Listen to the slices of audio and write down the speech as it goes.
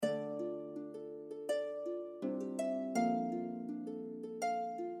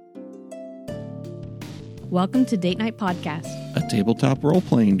Welcome to Date Night Podcast, a tabletop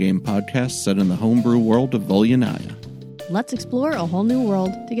role-playing game podcast set in the homebrew world of Volyanaya. Let's explore a whole new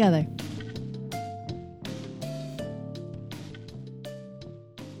world together.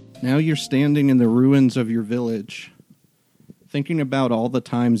 Now you're standing in the ruins of your village, thinking about all the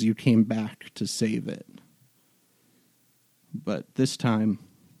times you came back to save it. But this time,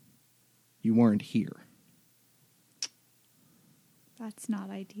 you weren't here. That's not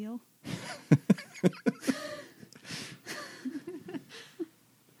ideal.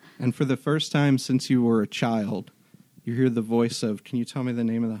 And for the first time since you were a child, you hear the voice of, can you tell me the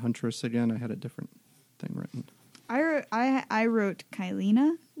name of the huntress again? I had a different thing written. I wrote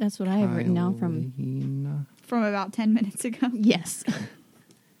Kylina. That's what I have written down From about 10 minutes ago. Yes.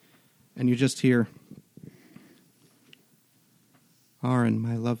 And you just hear, Arin,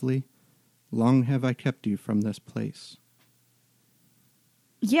 my lovely, long have I kept you from this place.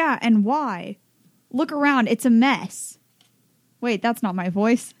 Yeah, and why? Look around, it's a mess. Wait, that's not my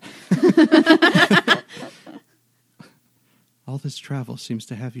voice. All this travel seems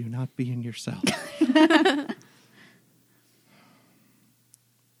to have you not being yourself.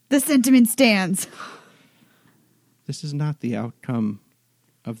 The sentiment stands. This is not the outcome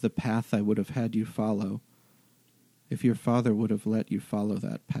of the path I would have had you follow if your father would have let you follow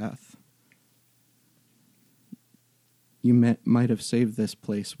that path. You might have saved this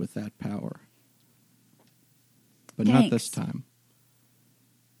place with that power. But Thanks. not this time.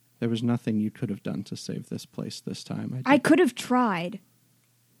 There was nothing you could have done to save this place this time. I could have tried.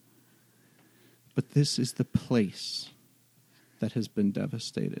 But this is the place that has been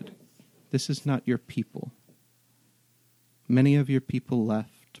devastated. This is not your people. Many of your people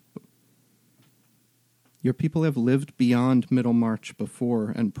left. Your people have lived beyond Middlemarch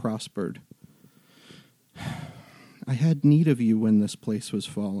before and prospered. I had need of you when this place was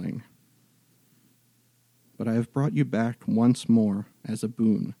falling. But I have brought you back once more as a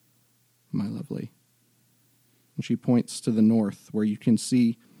boon, my lovely. And she points to the north, where you can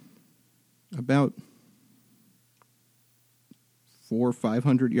see about 400 or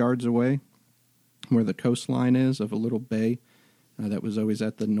 500 yards away, where the coastline is of a little bay that was always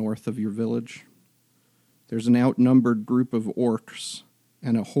at the north of your village. There's an outnumbered group of orcs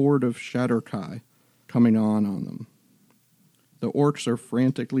and a horde of Shadowkai coming on them. The orcs are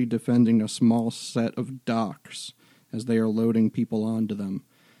frantically defending a small set of docks as they are loading people onto them.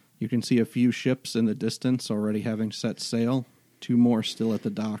 You can see a few ships in the distance already having set sail, 2 more still at the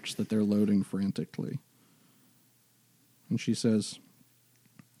docks that they're loading frantically. And she says,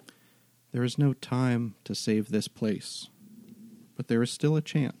 there is no time to save this place, but there is still a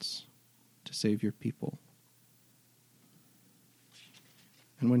chance to save your people.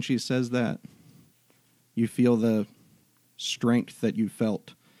 And when she says that, you feel the strength that you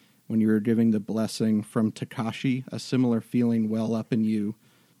felt when you were giving the blessing from Takashi, a similar feeling well up in you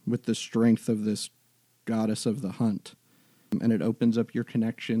with the strength of this goddess of the hunt. And it opens up your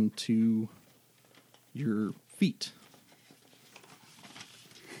connection to your feet.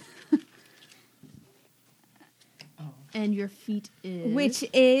 And your feet is... Which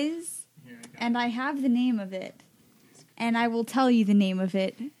is, and I have the name of it, and I will tell you the name of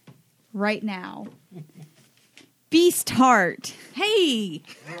it right now. Beast Heart. Hey!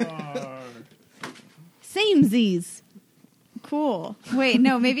 Samesies. Cool. Wait,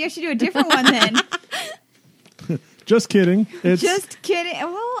 no, maybe I should do a different one then. Just kidding. It's Just kidding.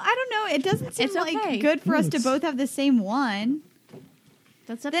 Well, I don't know. It doesn't seem It's okay. like good for us to both have the same one.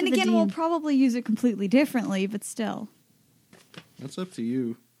 That's up Then to the again, we'll DM. probably use it completely differently, but still. That's up to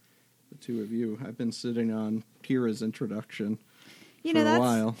you, the two of you. I've been sitting on Kira's introduction You for know, a that's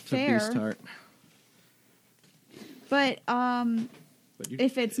while fair. to Beast Heart. But But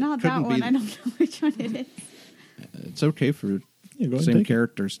if it's not couldn't that one, be- I don't know which one it is. It's okay for go ahead and same take it.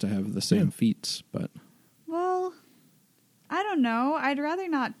 characters to have the same feats, but Well, I don't know. I'd rather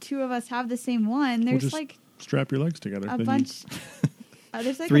not 2 of us have the same one. There's just like strap your legs together. a then bunch.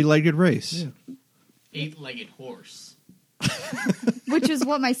 There's like three-legged race. Yeah. 8-legged horse. which is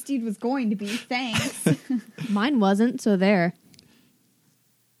what my steed was going to be. Thanks. Mine wasn't, so there.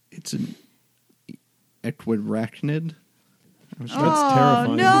 It's an equidrachnid. That's Oh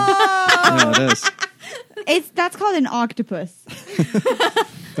terrifying. no! Yeah, it is. That's called an octopus.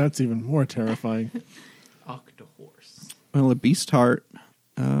 That's even more terrifying. Octohorse. Well, a Beast Heart.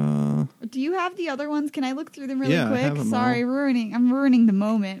 Do you have the other ones? Can I look through them really Yeah, I quick? have 'em Sorry, all. I'm ruining the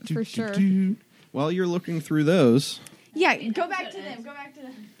moment for sure. While you're looking through those, Yeah, go back to them. Go back to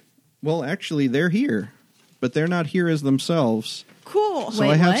them. well, actually, they're here, but they're not here as themselves. Cool. So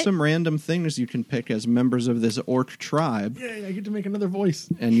Wait, I have what? some random things you can pick as members of this orc tribe, Yay, I get to make another voice.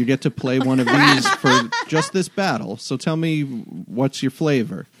 and you get to play one of these for just this battle. So tell me, what's your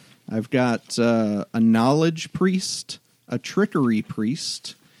flavor? I've got a knowledge priest, a trickery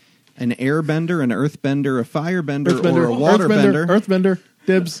priest, an airbender, an earthbender, a firebender, or a waterbender, Earthbender.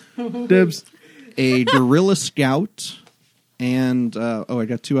 Dibs. Dibs. a guerrilla scout, and I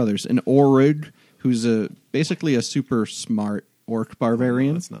got two others: an Orug, who's basically a super smart orc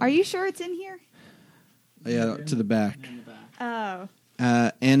barbarian. That's not Are you sure it's in here? Yeah, to the back. In the back.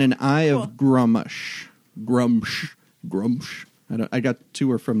 Oh. And an eye Cool. of Grumsh. I got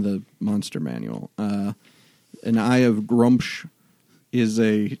two are from the monster manual. An eye of Grumsh is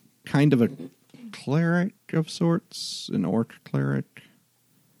a kind of a cleric of sorts, an orc cleric,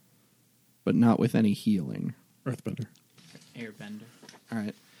 but not with any healing. Earthbender. Airbender. All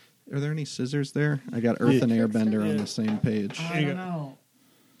right. Are there any scissors there? I got Earth and Airbender on the same page. I don't know.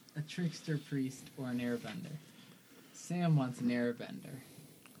 A trickster priest or an airbender. Sam wants an airbender.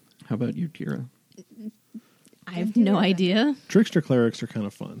 How about you, Kira? I have no idea. Trickster clerics are kind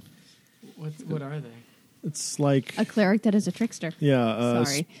of fun. What are they? It's like A cleric that is a trickster. yeah,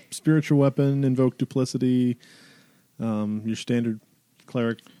 Sorry. spiritual weapon, invoke duplicity, your standard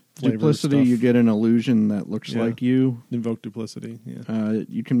cleric flavor Duplicity, stuff. you get an illusion that looks Yeah. like you. Invoke duplicity. Yeah.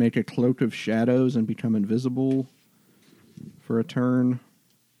 You can make a cloak of shadows and become invisible for a turn.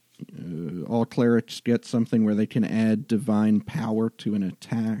 All clerics get something where they can add divine power to an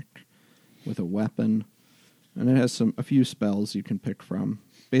attack with a weapon. And it has a few spells you can pick from.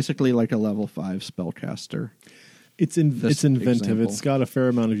 Basically like a level 5 spellcaster. It's This it's inventive. example. It's got a fair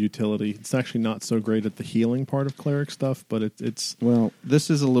amount of utility. It's actually not so great at the healing part of cleric stuff, but it's Well, this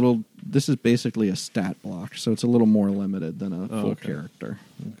is basically a stat block, so it's a little more limited than a full okay. character.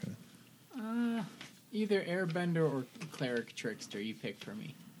 okay. Either airbender or cleric trickster. You pick for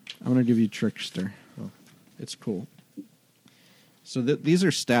me. I'm going to give you Trickster. Oh. It's cool. So these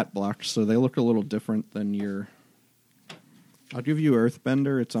are stat blocks, so they look a little different than your... I'll give you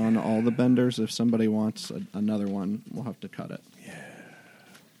Earthbender. It's on all the benders. If somebody wants another one, we'll have to cut it. Yeah.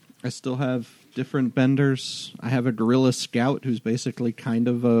 I still have different benders. I have a Guerrilla Scout, who's basically kind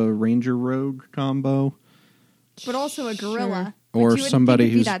of a Ranger Rogue combo. But also a gorilla. Or Which you wouldn't somebody think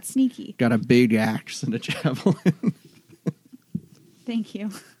would be who's that sneaky. Got a big axe and a javelin. Thank you.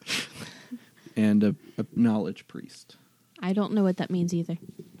 And a Knowledge Priest. I don't know what that means either.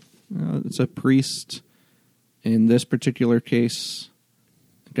 It's a priest. In this particular case,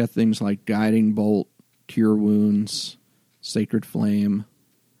 got things like Guiding Bolt, Cure Wounds, Sacred Flame.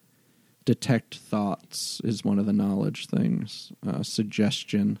 Detect Thoughts is one of the knowledge things.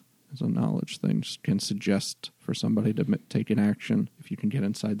 Suggestion is a knowledge thing. Just can suggest for somebody to take an action if you can get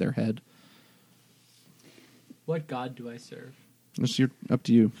inside their head. What god do I serve? It's up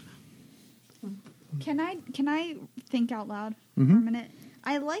to you. Can I think out loud for a Mhm. minute?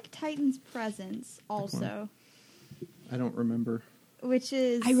 I like Titan's Presence also, I don't remember. which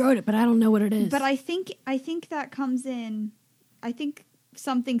is I wrote it, but I don't know what it is. But I think that comes in. I think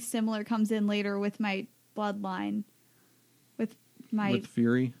something similar comes in later with my bloodline, with my With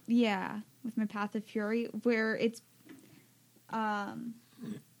Fury? with my Path of Fury, where it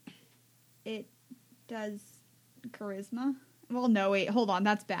does charisma. Well, no, wait, hold on,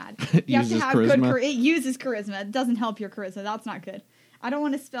 that's bad. It You have to uses have good. charisma? It uses charisma. It doesn't help your charisma. That's not good. I don't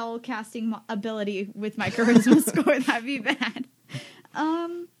want a spell casting ability with my charisma score. That'd be bad.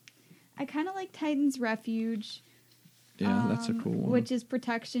 I kind of like Titan's Refuge. Yeah, that's a cool one. Which is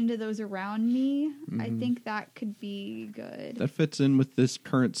protection to those around me. I Mhm. think that could be good. That fits in with this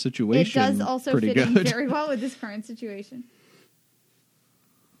current It situation. does also pretty fit good. in very well with this current situation.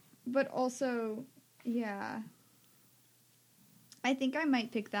 But also, yeah. I think I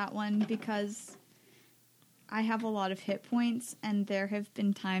might pick that one because I have a lot of hit points, and there have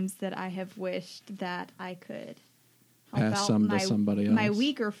been times that I have wished that I could help Pass out some to somebody my else.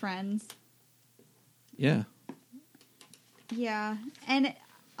 weaker friends. Yeah. Yeah, and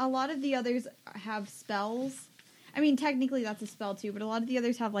a lot of the others have spells. I mean, technically that's a spell too, but a lot of the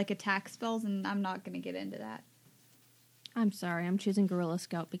others have like attack spells, and I'm not going to get into that. I'm sorry. I'm choosing Guerrilla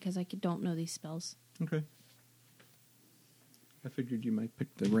Scout because I don't know these spells. Okay. I figured you might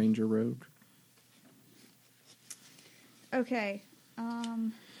pick the Ranger Rogue. Okay,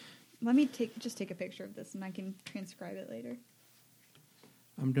 let me just take a picture of this, and I can transcribe it later.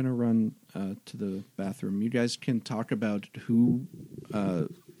 I'm going to run to the bathroom. You guys can talk about who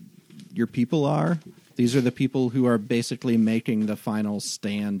your people are. These are the people who are basically making the final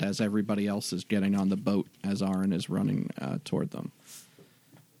stand as everybody else is getting on the boat as Aaron is running toward them.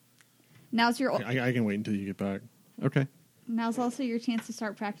 Now's your I can wait until you get back. Okay. Now's also your chance to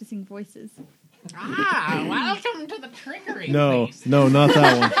start practicing voices. Welcome to the trickery No, place. no, not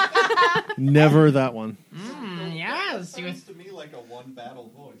that one. Never that one. Yes, to me like a one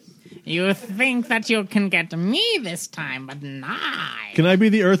battle voice. you think that you can get me this time, but not. Can I be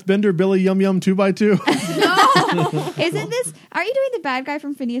the Earthbender Billy Yum Yum 2x2? Isn't this... Are you doing the bad guy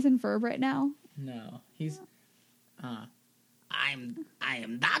from Phineas and Ferb right now? No, he's. I am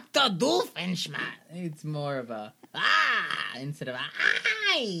Dr. Doofenshmirtz. It's more of a instead of a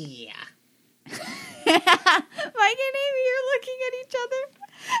I. Mike and Amy are looking at each other,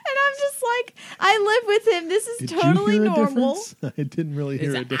 and I'm just like, I live with him. This is Did totally you hear normal. A difference? I didn't really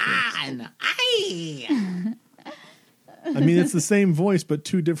hear It's a difference. and I. I mean, it's the same voice, but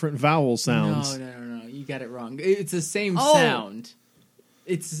two different vowel sounds. No. You got it wrong. It's the same Oh. sound.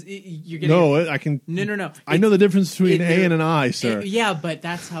 You're getting No, I can. No. I know the difference between an A it- and an I, sir. Yeah, but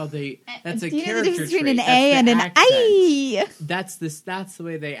that's how they. That's a Do you know the character difference between trait. an That's A the and an accent. I? That's the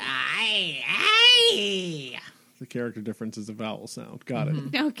way they. I. The character difference is a vowel sound. Got it.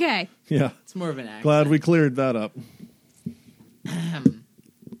 Okay. Yeah. It's more of an accent. Glad we cleared that up.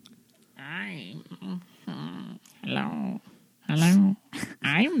 Hello.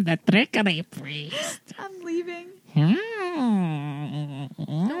 I'm the trickery priest. I'm leaving. Don't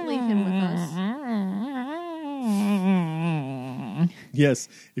leave him with us. Yes,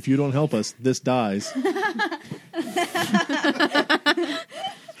 if you don't help us, this dies.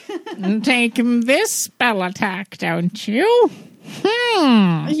 Take this spell attack, don't you?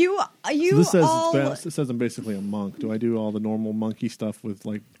 You So this says all... it says I'm basically a monk. Do I do all the normal monkey stuff with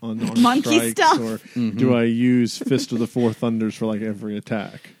like unarmed Monkey strikes, stuff. or do I use Fist of the Four Thunders for like every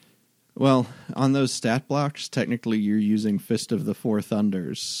attack? Well, on those stat blocks, technically you're using Fist of the Four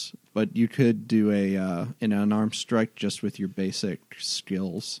Thunders, but you could do an unarmed strike just with your basic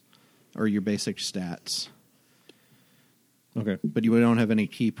skills or your basic stats. Okay, But you don't have any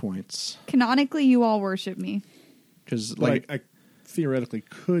key points Canonically, you all worship me. because, like I theoretically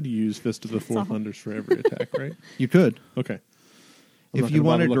could use Fist of the Four all. Thunders for every attack, right? you could. Okay. I'm If not you gonna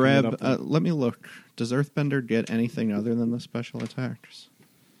want to bother looking it grab, up then. let me look. Does Earthbender get anything other than the special attacks?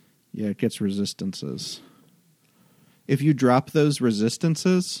 Yeah, it gets resistances. If you drop those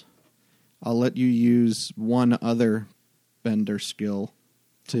resistances, I'll let you use one other bender skill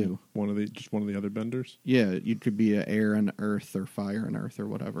too. one of the other benders. Yeah, you could be a air and earth or fire and earth or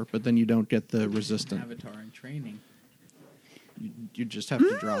whatever, but then you don't get the resistant. Avatar in training. You just have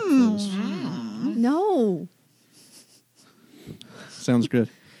to drop those. No. Sounds good.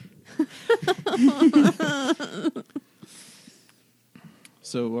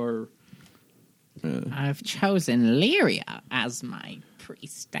 So our I've chosen Lyria as my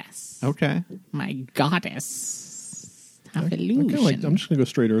priestess. okay. My goddess of I'm illusion. just gonna go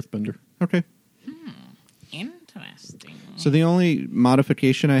straight Earthbender. Okay. Interesting. So the only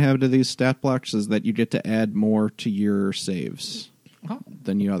modification I have to these stat blocks is that you get to add more to your saves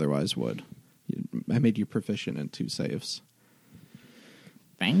than you otherwise would. I made you proficient in 2 saves.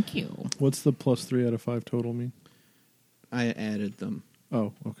 Thank you. What's the +3 out of 5 total mean? I added them.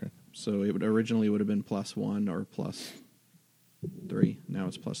 Oh, okay. So it would originally would have been +1 or +3. Now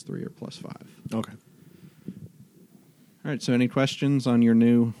it's +3 or +5. Okay. All right. So any questions on your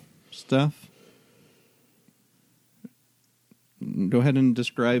new stuff? Go ahead and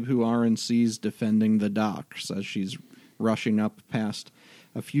describe who RNC's defending the docks as she's rushing up past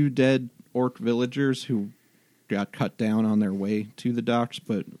a few dead orc villagers who got cut down on their way to the docks,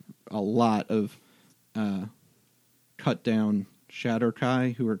 but a lot of cut down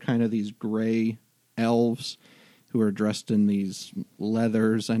Shadowkai, who are kind of these gray elves who are dressed in these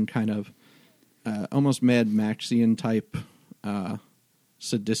leathers and kind of almost Mad Maxian type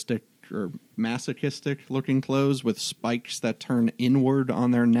sadistic or masochistic looking clothes with spikes that turn inward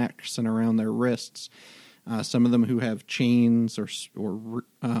on their necks and around their wrists. Some of them who have chains or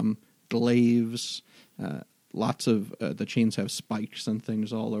glaives. Lots of the chains have spikes and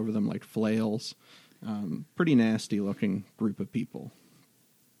things all over them like flails. Pretty nasty looking group of people.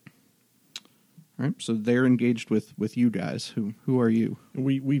 All right, so they're engaged with you guys. Who are you?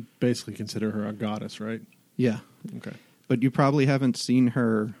 We basically consider her a goddess, right? Yeah, Okay. but you probably haven't seen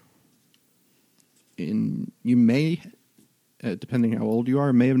her in. You may, depending how old you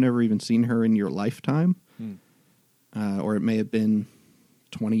are, may have never even seen her in your lifetime, or it may have been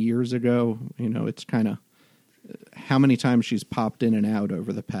 20 years ago. You know, it's kind of how many times she's popped in and out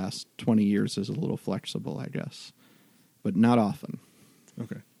over the past 20 years is a little flexible, I guess, but not often.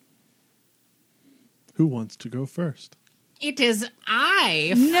 Okay. Who wants to go first? It is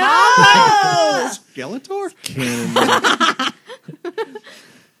I. Skeletor? Canon.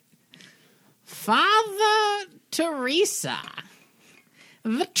 Father Teresa,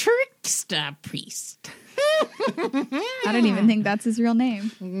 the trickster priest. I don't even think that's his real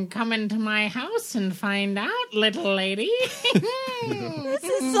name. Come into my house and find out, little lady. This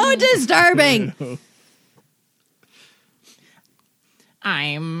is so disturbing.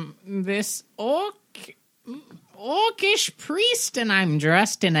 I'm this orcish priest, and I'm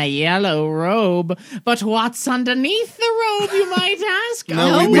dressed in a yellow robe. But what's underneath the robe, you might ask?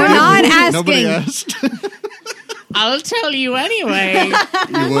 No, we we're didn't. not asking. Nobody asked. I'll tell you anyway.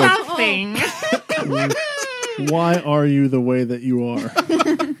 You would. Nothing. Why are you the way that you are?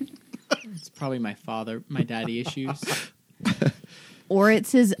 It's probably my daddy issues. Or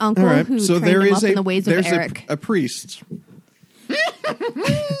it's his uncle All right. who So trained there him is up in the ways of Eric. a priest.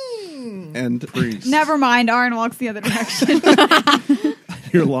 And priest. Never mind. Aaron walks the other direction.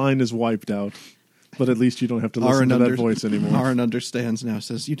 Your line is wiped out. But at least you don't have to listen to that voice anymore. Aaron understands now,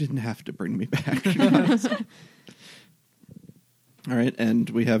 says, you didn't have to bring me back. All right, and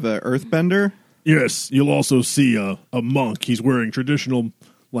we have a earthbender. Yes, you'll also see a monk. He's wearing traditional,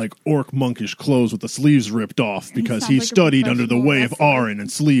 like, orc monkish clothes with the sleeves ripped off because he sounds like a studied under the professional way of wrestler. Aaron,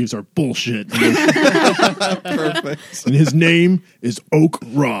 and sleeves are bullshit. Perfect. And his name is Oak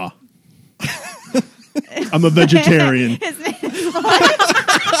Ra. I'm a vegetarian. His name is what?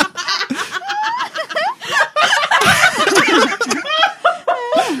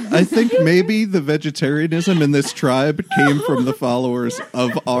 I think maybe the vegetarianism in this tribe came from the followers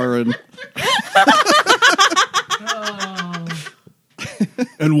of Aaron.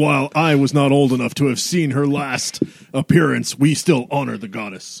 And while I was not old enough to have seen her last appearance, we still honor the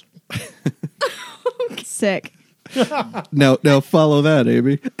goddess. Sick. Now follow that,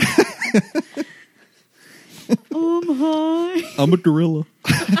 Amy. Hi. I'm a gorilla.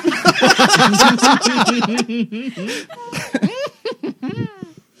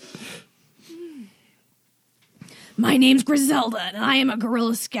 My name's Griselda, and I am a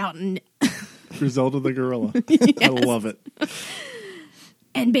gorilla scout. Griselda the gorilla. I love it.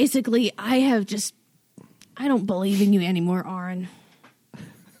 And basically, I don't believe in you anymore, Aaron.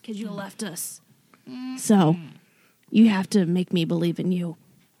 Because you left us. So, you have to make me believe in you.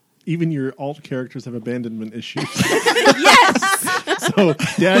 Even your alt characters have abandonment issues. Yes! So,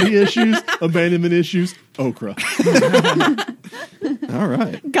 daddy issues, abandonment issues, okra. All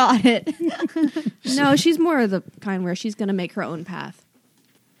right. Got it. No, she's more of the kind where she's going to make her own path.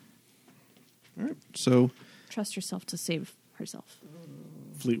 All right. So Trust herself to save herself.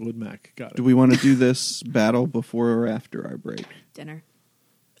 Fleetwood Mac. Got it. do we want to do this battle before or after our break? Dinner.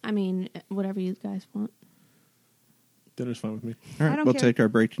 I mean, whatever you guys want. Dinner's fine with me. All I right, don't we'll care. take our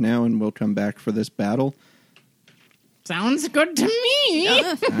break now, and we'll come back for this battle. Sounds good to me.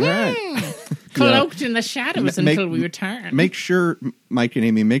 All right. Cloaked in the shadows Make- until we return. Make sure, Mike and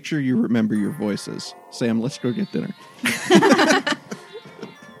Amy, make sure you remember your voices. Sam, let's go get dinner.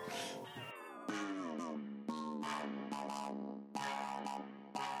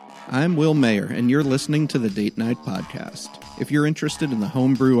 I'm Will Mayer, and you're listening to the Date Night Podcast. If you're interested in the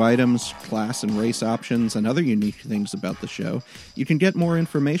homebrew items, class and race options, and other unique things about the show, you can get more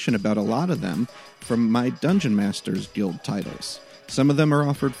information about a lot of them from my Dungeon Masters Guild titles. Some of them are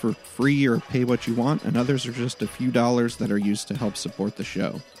offered for free or pay what you want, and others are just a few dollars that are used to help support the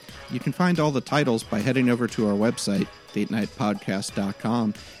show. You can find all the titles by heading over to our website,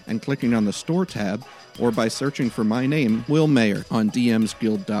 datenightpodcast.com, and clicking on the Store tab, or by searching for my name, Will Mayer, on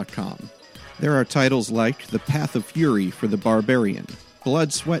dmsguild.com. There are titles like The Path of Fury for the Barbarian,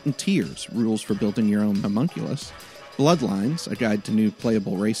 Blood, Sweat, and Tears, Rules for Building Your Own Homunculus, Bloodlines, a guide to new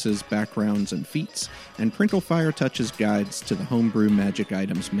playable races, backgrounds, and feats, and Crinkle Fire Touch's guides to the homebrew magic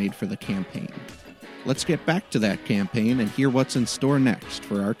items made for the campaign. Let's get back to that campaign and hear what's in store next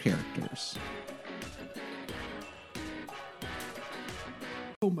for our characters.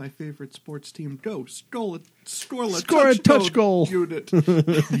 Oh, my favorite sports team. Go. Score a touch goal. Unit.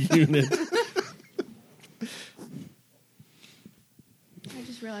 Unit. I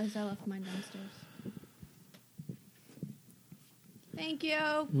just realized I left mine downstairs. Thank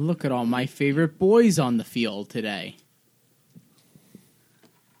you. Look at all my favorite boys on the field today.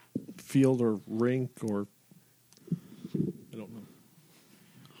 Field or rink or... I don't know.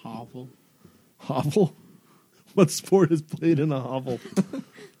 Hovel. Hovel? What sport is played in a hovel?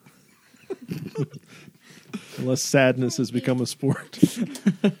 Unless sadness has become a sport.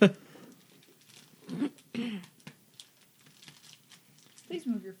 Please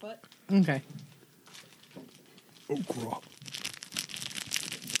move your foot. Okay. Okra.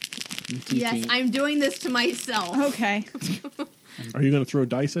 Yes, I'm doing this to myself. Okay. Are you going to throw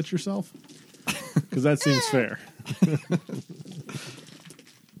dice at yourself? Because that seems fair.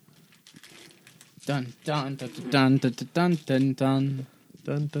 Dun dun dun dun dun dun dun dun.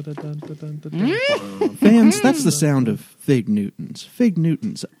 Dun, dun, dun, dun, dun, dun, dun, dun. Fans, that's the sound of Fig Newtons. Fig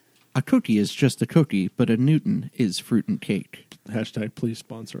Newtons. A cookie is just a cookie, but a Newton is fruit and cake. Hashtag please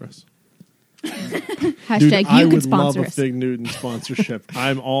sponsor us. Hashtag Dude, you I can would love sponsor a us. Fig Newton sponsorship.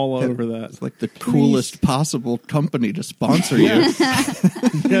 I'm all over that. It's like the coolest possible company to sponsor you.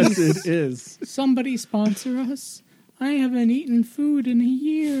 Yes, it is. Somebody sponsor us. I haven't eaten food in a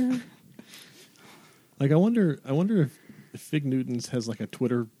year. Like, I wonder if Fig Newtons has like a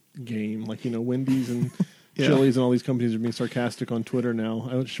Twitter game, like, you know, Wendy's and Yeah. Chili's and all these companies are being sarcastic on Twitter now.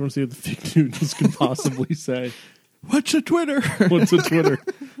 I just want to see what the Fig Newtons can possibly say. What's a Twitter? What's a Twitter?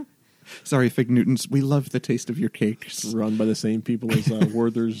 Sorry, Fig Newtons. We love the taste of your cakes. Run by the same people as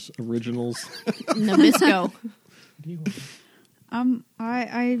Werther's Originals. Nabisco.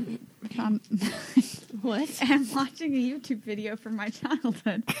 I What? am watching a YouTube video from my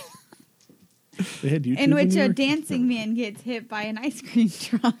childhood They had YouTube in which your- a dancing man gets hit by an ice cream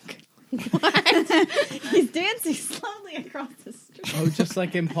truck. What? He's dancing slowly across the street Oh, just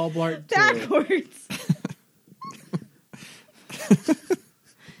like in Paul Blart 2. backwards.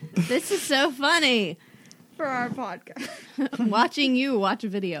 This is so funny. For our podcast. Watching you watch a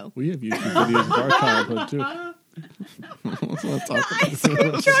video. We have YouTube videos of our childhood too. Let's not talk The ice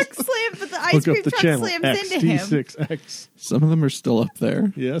cream truck slams, but the ice Look cream up the truck channel slams into him. XT6X. Some of them are still up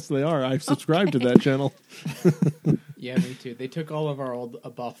there. Yes, they are. I've subscribed to that channel. Yeah, me too. They took all of our old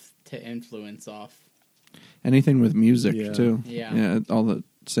buff to influence off. Anything with music, Yeah. too. Yeah. Yeah, all the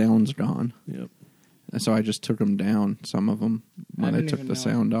sound's gone. Yep. So I just took them down, some of them, when I don't took even the know.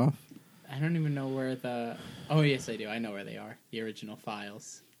 sound off. I don't even know where the... Oh, yes, I do. I know where they are. The original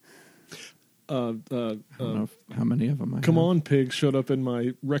files. I don't know how many of them I Come have. on, Pig showed up in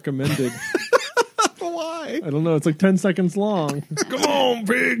my recommended. Why? I don't know. It's like 10 seconds long. Come on,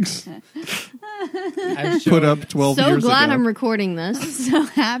 Pigs. I've shown, Put up 12 So years glad ago. I'm recording this. So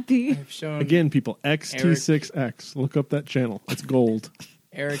happy. I've shown Again, people, XT6X. Look up that channel. It's gold.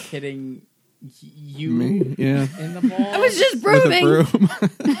 Eric hitting you Me? Yeah. in the ball. I was just With a brooming, broom.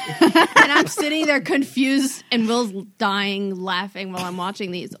 and I'm sitting there confused, and Will's dying, laughing while I'm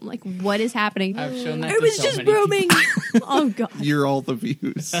watching these. I'm like, "What is happening?" I've shown that I to was so just many brooming. Oh god! You're all the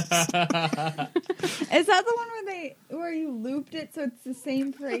views. Is that the one where you looped it so it's the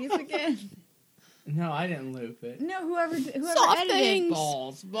same phrase again? No, I didn't loop it. No, whoever Soft edited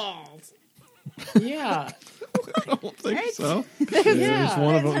things. Balls. Yeah. I don't think Right? so. Yeah, just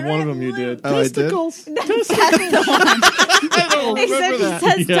one of them. One of them you did. Oh, I did? Testicles. That's the one. I don't Except remember he that.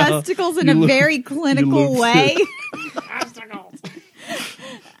 says Yeah. testicles in You a loop- very clinical looped way.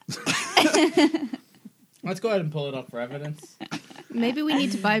 Let's go ahead and pull it up for evidence. Maybe we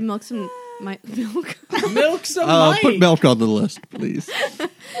need to buy milk. Milk some Put might. milk on the list, please.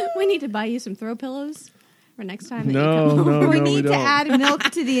 We need to buy you some throw pillows for next time. That No, you come no, over. we no, need we to don't. add milk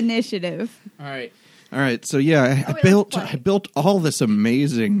to the initiative. All right. All right, so yeah, I wait, built let's play. I built all this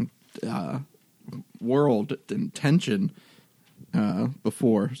amazing world and tension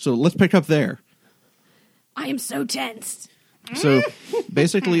before. So let's pick up there. I am so tense. So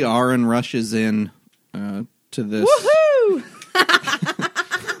basically, Aaron rushes in to this Woohoo!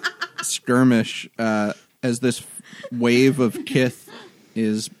 skirmish as this wave of Kith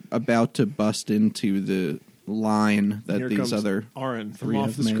is about to bust into the line that Here these comes other Aaron from three off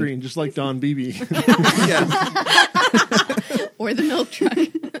have the made. screen, just like Don Beebe. Or the milk truck.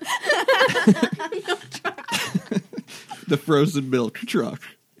 the frozen milk truck.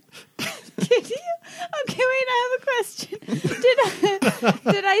 Did you? Okay, wait. I have a question.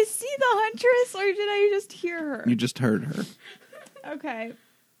 Did I see the huntress or did I just hear her? You just heard her. Okay.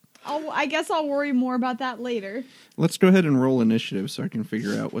 I guess I'll worry more about that later. Let's go ahead and roll initiative so I can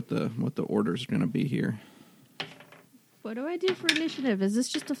figure out what the order's going to be here. What do I do for initiative? Is this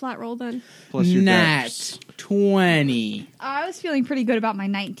just a flat roll then? Plus your Nat dex. 20. I was feeling pretty good about my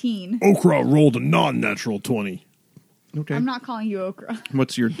 19. Okra rolled a non-natural 20. Okay. I'm not calling you Okra.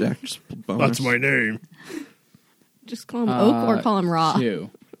 What's your dex bonus? That's my name. Just call him Oak or call him Raw? 2.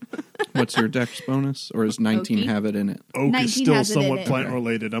 What's your dex bonus? Or does 19 Okie. have it in it? Oak 19 is still has it in somewhat it. plant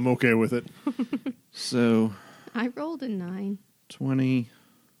related. I'm okay with it. So, I rolled a 9. 20.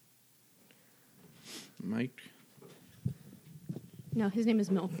 Mike. No, his name is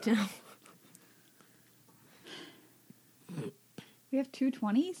Milk now. We have two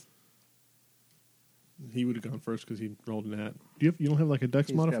 20s? He would have gone first because he rolled an at. You don't have like a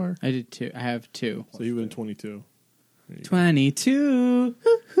dex modifier? I did 2. I have 2. So you went 22. 22.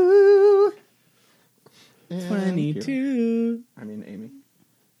 22. I mean, Amy.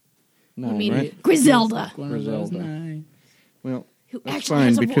 You Nine, mean right? Griselda. One of those Griselda. 9. Well, Who That's actually fine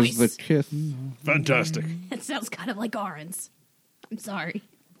has a because voice. the Kith. Fantastic. That sounds kind of like Arin's. I'm sorry.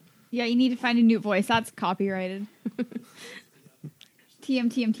 Yeah, you need to find a new voice. That's copyrighted. TM.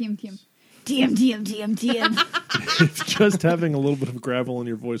 If just having a little bit of gravel in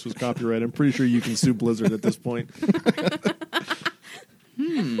your voice was copyright, I'm pretty sure you can sue Blizzard at this point.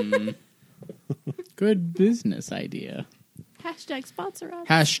 Good business idea. Hashtag sponsor us.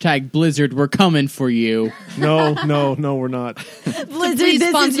 Hashtag Blizzard, we're coming for you. No, we're not. Blizzard, Please this is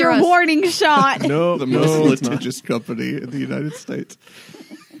sponsor your us. warning shot. No, The no, most it's not. litigious company in the United States.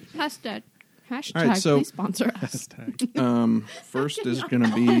 Hashtag All right, so- please sponsor us. Hashtag. First is going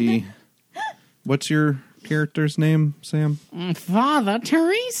to be. What's your character's name, Sam? Father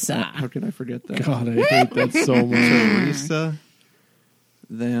Teresa. How could I forget that? God, I hate that so much. Teresa.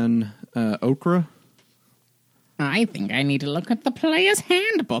 Then Okra. I think I need to look at the player's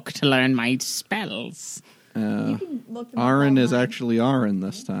handbook to learn my spells. Aaron is actually Aaron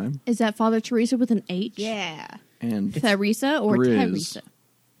this time. Is that Father Teresa with an H? Yeah. And Teresa or Grizz. Teresa?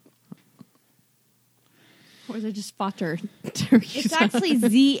 Or is it just Father Teresa? It's actually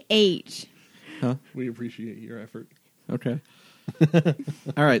ZH. We appreciate your effort. Okay.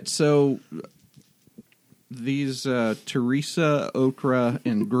 All right, so these Teresa, Okra,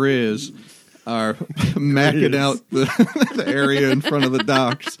 and Grizz are macking out the area in front of the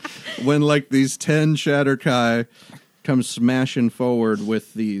docks when, like, these 10 Shatterkai come smashing forward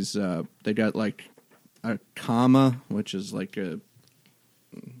with these. They got, like, a comma, which is like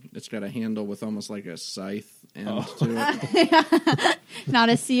it's got a handle with almost like a scythe end to it. Not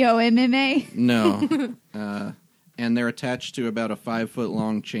a COMMA. No. And they're attached to about a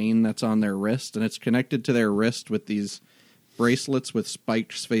 5-foot-long chain that's on their wrist, and it's connected to their wrist with these bracelets with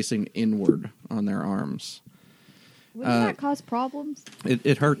spikes facing inward on their arms. Wouldn't that cause problems?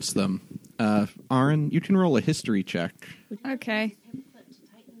 It hurts them. Aaron, you can roll a history check. Okay.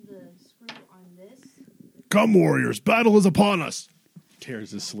 Come, warriors, battle is upon us.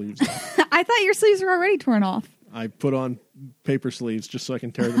 Tears his sleeves off. I thought your sleeves were already torn off. I put on paper sleeves just so I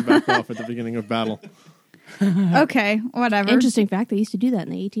can tear them back off at the beginning of battle. Okay, whatever. Interesting fact, they used to do that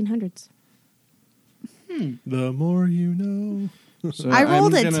in the 1800s. The more you know. So I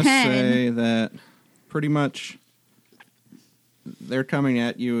rolled I'm a gonna 10. say that pretty much they're coming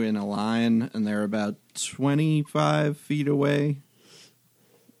at you in a line, and they're about 25 feet away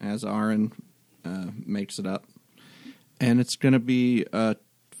as Aaron makes it up. And it's going to be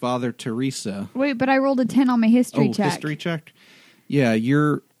Father Teresa. Wait, but I rolled a 10 on my history check. History check? Yeah,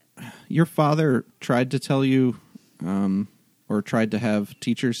 your father tried to tell you, or tried to have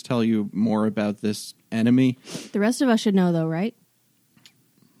teachers tell you more about this enemy. The rest of us should know, though, right?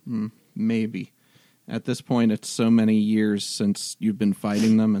 Maybe. At this point, it's so many years since you've been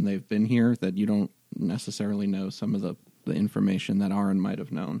fighting them and they've been here that you don't necessarily know some of the information that Aaron might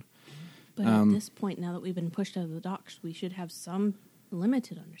have known. But at this point, now that we've been pushed out of the docks, we should have some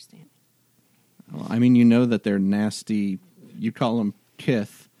limited understanding. Well, I mean, you know that they're nasty. You call them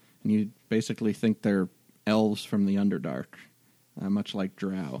Kith, and you basically think they're elves from the Underdark, much like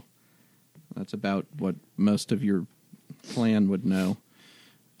Drow. That's about what most of your clan would know.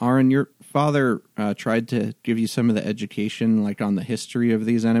 Aaron, your father tried to give you some of the education, like on the history of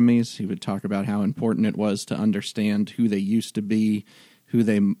these enemies. He would talk about how important it was to understand who they used to be, who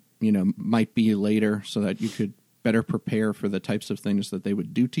they might be later, so that you could better prepare for the types of things that they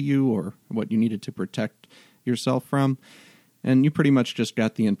would do to you or what you needed to protect yourself from. And you pretty much just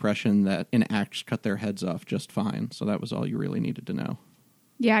got the impression that an axe cut their heads off just fine. So that was all you really needed to know.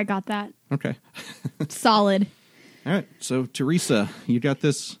 Yeah, I got that. Okay. Solid. All right. So, Teresa, you got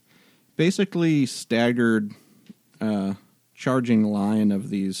this basically staggered charging line of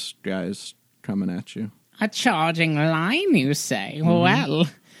these guys coming at you. A charging line, you say? Well,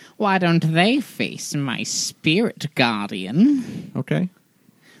 why don't they face my spirit guardian? Okay.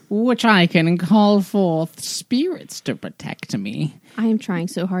 Which I can call forth spirits to protect me. I am trying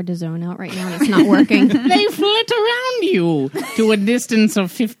so hard to zone out right now, and it's not working. They flit around you to a distance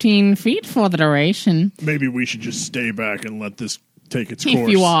of 15 feet for the duration. Maybe we should just stay back and let this take its course. If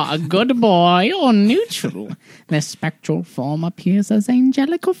you are a good boy or neutral, the spectral form appears as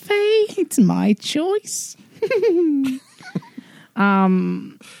angelic or fey. It's my choice.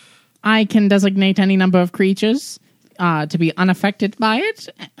 I can designate any number of creatures to be unaffected by it,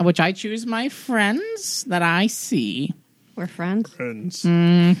 which I choose my friends that I see. We're friends. Friends.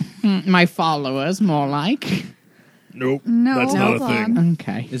 My followers, more like. Nope. No, That's not a hold thing. on.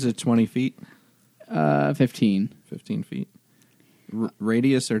 Okay. Is it 20 feet? 15. 15 feet?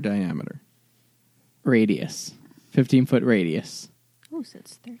 Radius or diameter? Radius. 15-foot radius. Oh, so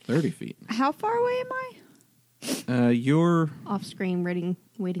it's 30. 30 feet. How far away am I? You're Off screen,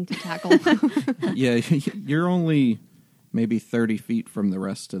 waiting to tackle. yeah, you're only maybe 30 feet from the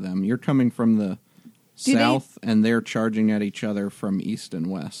rest of them. You're coming from the Do they- south, and they're charging at each other from east and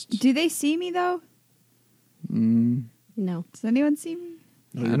west. Do they see me though? No. Does anyone see me?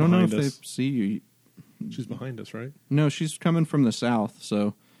 No, I you're don't know if behind they us. see you. She's behind us, right? No, she's coming from the south,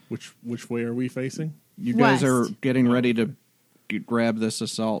 so Which way are we facing? you guys are West. getting ready to grab this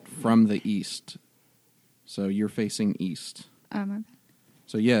assault from the east. So you're facing east. Oh, my bad.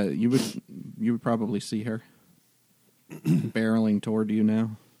 So yeah, you would probably see her barreling toward you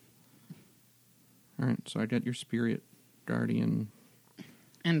now. All right, so I got your spirit guardian.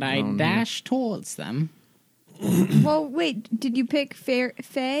 And I Oh, no. dash towards them. Well, wait. Did you pick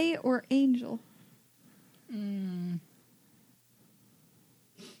Fae or Angel?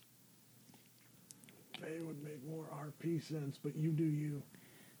 They would make more RP sense, but you do you.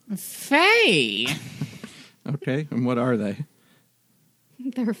 Faye! Okay, and what are they?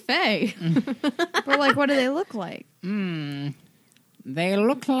 They're Fae. But like, what do they look like? They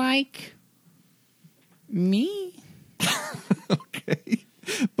look like me. Okay,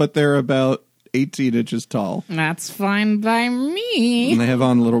 but they're about 18 inches tall, That's fine by me. and they have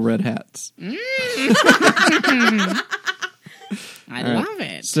on little red hats. I All right. love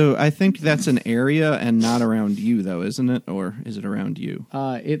it. So I think that's an area and not around you, though, isn't it? Or is it around you?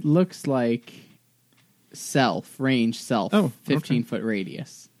 It looks like range self, Oh, 15-foot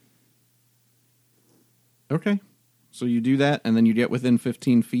radius. Okay. So you do that, and then you get within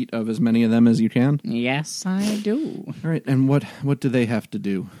 15 feet of as many of them as you can? Yes, I do. All right, and what do they have to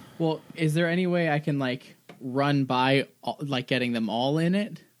do? Well, is there any way I can like run by, like getting them all in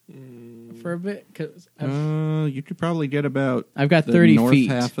it for a bit? Because You could probably get about I've got the 30 north feet.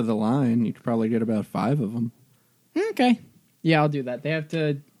 half of the line. You could probably get about 5 of them. Okay, yeah, I'll do that. They have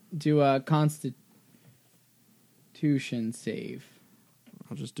to do a Constitution save,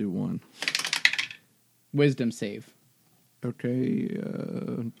 I'll just do one. Wisdom save. Okay,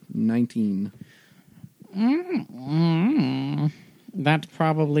 19. That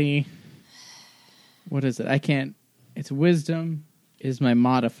probably. What is it? I can't. It's Wisdom is my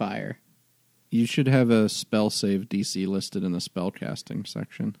modifier. You should have a spell save DC listed in the spellcasting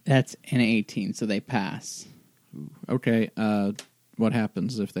section. That's an 18, so they pass. Okay, what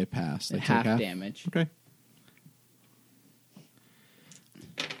happens if they pass? They take Half damage. Okay.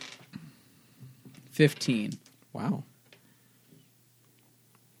 15. Wow.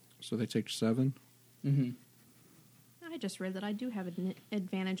 So they take 7? Mm-hmm. I just read that I do have an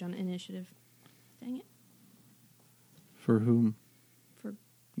advantage on initiative. Dang it. For whom? For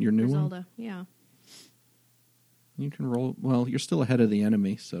Your new one? Zelda, yeah. You can roll. Well, you're still ahead of the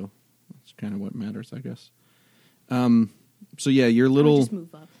enemy, so that's kind of what matters, I guess. So yeah, your I would little just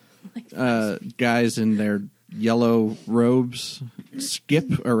move up. Like, guys in their yellow robes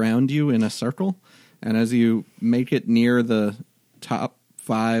skip around you in a circle, and as you make it near the top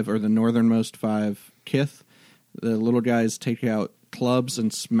 5 or the northernmost 5 kith, the little guys take out clubs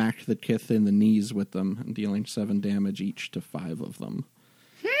and smack the kith in the knees with them, dealing 7 damage each to 5 of them.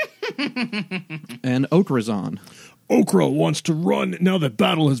 And Okrazon. Okra wants to run now that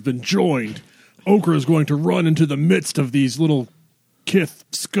battle has been joined. Okra is going to run into the midst of these little kith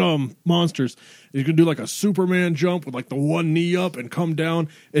scum monsters. He's going to do like a Superman jump with like the one knee up and come down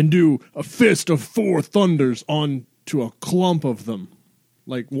and do a fist of 4 thunders onto a clump of them.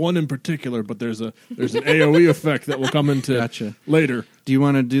 Like one in particular, but there's an AoE effect that will come into Gotcha. later. Do you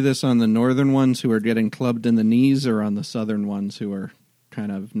want to do this on the northern ones who are getting clubbed in the knees, or on the southern ones who are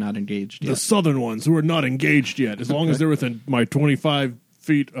kind of not engaged The yet? southern ones who are not engaged yet, as long as they're within my 25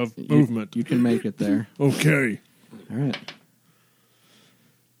 feet of movement. You can make it there. Okay. All right.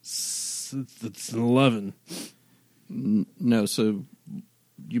 It's an 11. No, so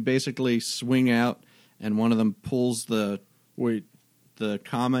you basically swing out, and one of them pulls the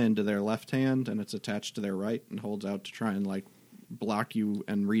comma into their left hand, and it's attached to their right, and holds out to try and like block you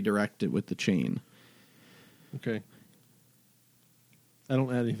and redirect it with the chain. Okay. I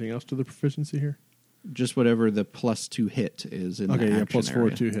don't add anything else to the proficiency here. Just whatever the +2 hit is in the Okay, yeah, action +4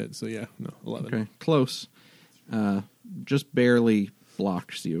 area. 2 hit. So yeah, no, 11. Okay, close. Just barely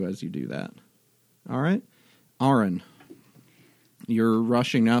blocks you as you do that. All right. Aaron, you're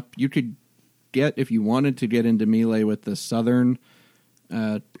rushing up. You could get, if you wanted to get into melee with the southern,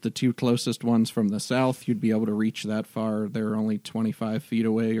 the 2 closest ones from the south, you'd be able to reach that far. They're only 25 feet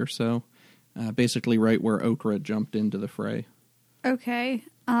away or so. Basically right where Okra jumped into the fray. Okay.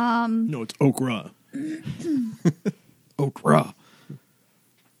 No, it's Okra. Okra.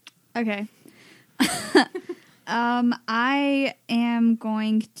 Okay. I am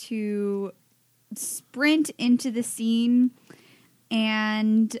going to sprint into the scene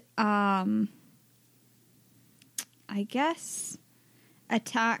and I guess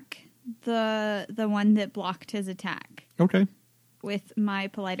attack the one that blocked his attack Okay. with my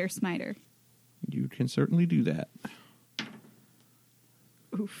politer smiter. You can certainly do that.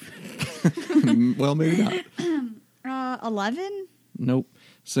 Oof. Well, maybe not. 11? Nope.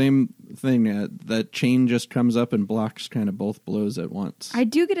 Same thing. That chain just comes up and blocks kind of both blows at once. I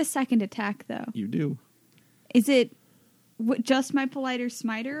do get a second attack, though. You do. Is it just my politer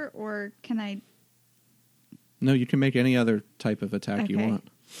smiter, or can I... No, you can make any other type of attack you Okay. want.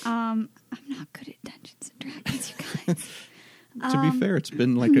 I'm not good at Dungeons and Dragons, you guys. To be fair, it's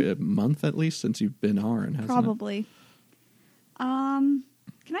been like a month at least since you've been Aaron, hasn't it? Probably.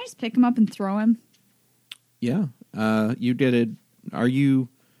 Can I just pick him up and throw him? Yeah. You did it. Are you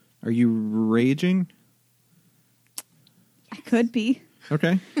raging? I could be.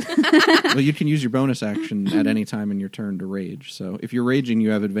 Okay. Well, you can use your bonus action at any time in your turn to rage. So if you're raging, you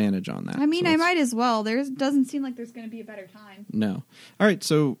have advantage on that. I mean, So I it's- might as well. There doesn't seem like there's going to be a better time. No. All right.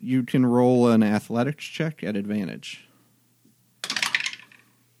 So you can roll an athletics check at advantage,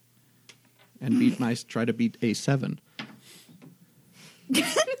 and try to beat a 7.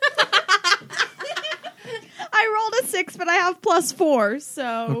 I rolled a 6, but I have +4,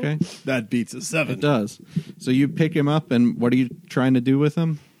 so... Okay. That beats a 7. It does. So you pick him up, and what are you trying to do with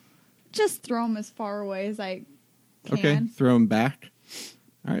him? Just throw him as far away as I can. Okay. Throw him back.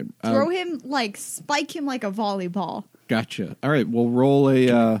 All right. Throw him, spike him like a volleyball. Gotcha. All right. We'll roll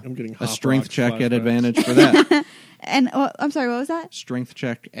I'm getting a Hop strength Rocks check at flashbacks. advantage for that. And, I'm sorry, what was that? Strength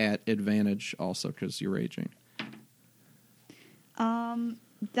check at advantage also because you're raging.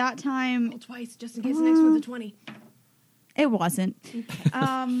 That time, Roll twice, just in case the next one's a 20. it wasn't.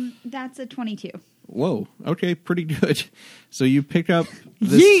 That's a 22. Whoa. Okay, pretty good. So you pick up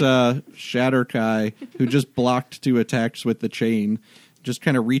this Shatterkai who just blocked 2 attacks with the chain. Just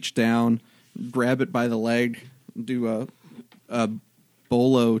kind of reach down, grab it by the leg, do a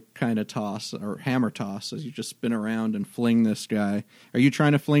bolo kind of toss or hammer toss as you just spin around and fling this guy. Are you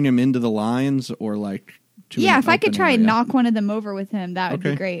trying to fling him into the lines or like to Yeah, an if I could open try and area? knock one of them over with him, that would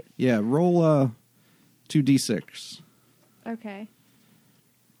Okay. be great. Yeah, roll 2d6. Okay.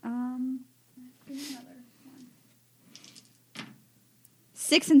 Give me another one.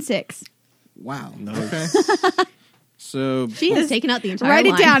 6 and 6. Wow. Nice. Okay. So She has taken out the entire Write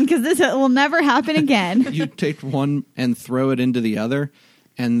line. it down because this will never happen again. you take one and throw it into the other,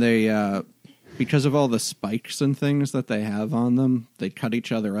 and they, because of all the spikes and things that they have on them, they cut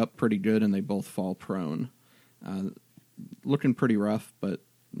each other up pretty good, and they both fall prone. Looking pretty rough, but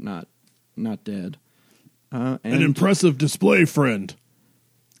not dead. An And impressive display, friend.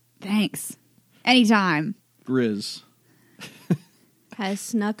 Thanks. Anytime. Grizz. Has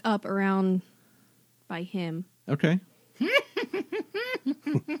snuck up around by him. Okay.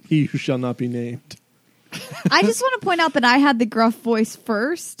 He who shall not be named. I just want to point out that I had the gruff voice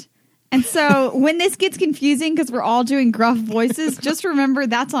first. And so when this gets confusing because we're all doing gruff voices, just remember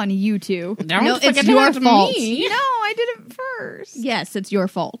that's on you two. Don't No, it's forget your about fault. me. No, I did it first. Yes, it's your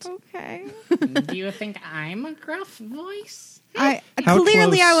fault. Okay. Do you think I'm a gruff voice? I How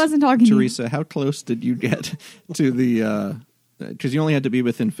clearly close, I wasn't talking to you. Teresa, how close did you get to the... Because you only had to be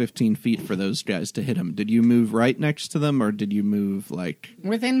within 15 feet for those guys to hit him. Did you move right next to them, or did you move like...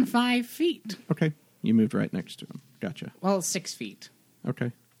 Within 5 feet. Okay, you moved right next to him. Gotcha. Well, 6 feet.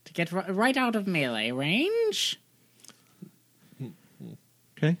 Okay. To get right out of melee range.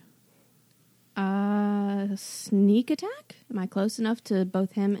 Okay. Sneak attack? Am I close enough to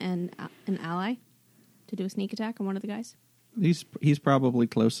both him and an ally to do a sneak attack on one of the guys? He's probably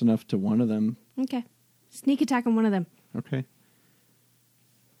close enough to one of them. Okay. Sneak attack on one of them. Okay.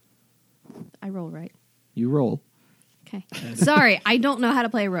 I roll right. You roll. Okay. Sorry, I don't know how to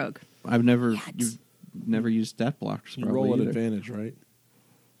play a rogue. You've never used stat blocks. You Probably roll at either. advantage, right?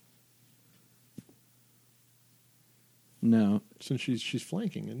 No, Since she's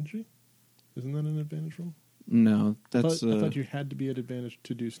flanking, isn't she? Isn't that an advantage roll? no, I that's thought you had to be at advantage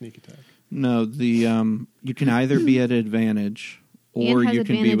to do sneak attack. no. The you can either be at advantage or And has you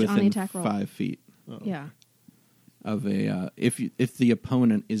can be advantage on the within attack roll. 5 feet Oh. Yeah. of a if the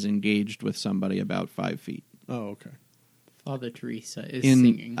opponent is engaged with somebody about 5 feet. Oh, okay. Father Teresa is In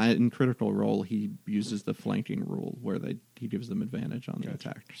singing. in Critical Role, he uses the flanking rule where he gives them advantage on the Gotcha.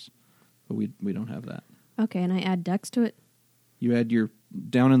 attacks, but we don't have that. Okay, and I add dex to it. You add your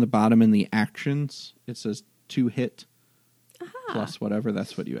down in the bottom in the actions. It says 2 hit plus whatever.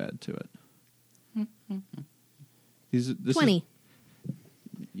 That's what you add to it. This 20.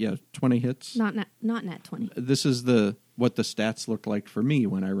 Is 20 hits. Not nat 20. This is what the stats look like for me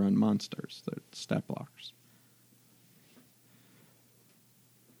when I run monsters. stat blockers.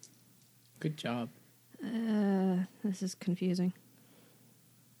 Good job. This is confusing.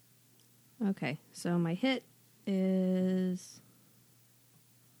 Okay, so my hit is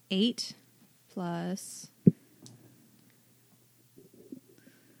 8 plus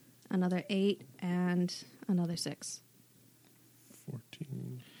another 8 and another 6.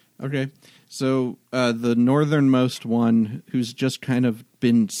 14. Okay, so the northernmost one, who's just kind of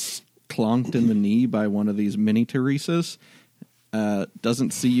been clonked in the knee by one of these mini Teresas,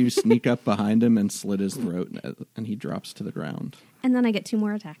 doesn't see you sneak up behind him and slit his throat, and he drops to the ground. And then I get 2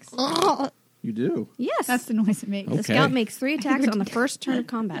 more attacks. You do? Yes. That's the noise it makes. The Okay. scout makes 3 attacks on the first turn of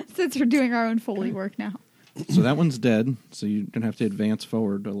combat. Since we're doing our own Foley work now. So that one's dead, so you're going to have to advance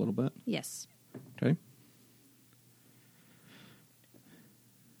forward a little bit. Yes. Okay?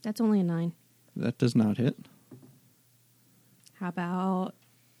 That's only a 9. That does not hit. How about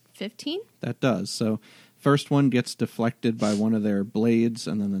 15? That does. So first one gets deflected by one of their blades,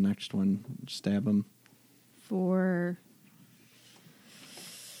 and then the next one, stab him. For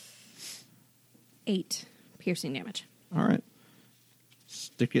 8 piercing damage. All right.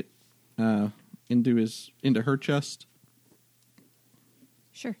 Stick it into her chest.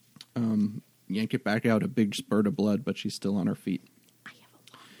 Sure. Yank it back out, a big spurt of blood, but she's still on her feet. I have a long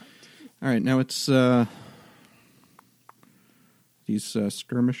boat. All right, now it's these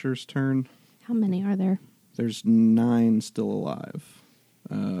skirmishers' turn. How many are there? There's 9 still alive.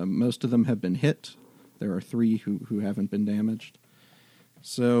 Most of them have been hit. There are 3 who haven't been damaged.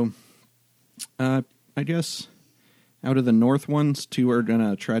 So, I guess out of the north ones, 2 are going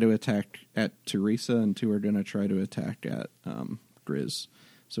to try to attack at Teresa, and 2 are going to try to attack at Grizz.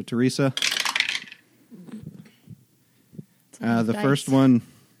 So, Teresa, the first one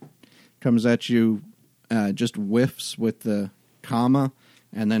comes at you, just whiffs with the comma,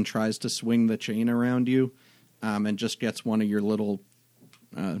 and then tries to swing the chain around you, and just gets one of your little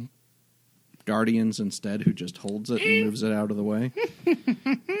guardians instead, who just holds it and moves it out of the way.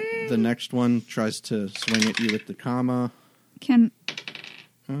 The next one tries to swing at you with the comma, Can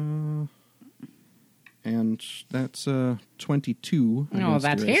and that's 22. No, against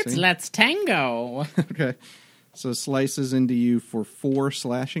that your hits. AC. Let's tango. Okay. So slices into you for 4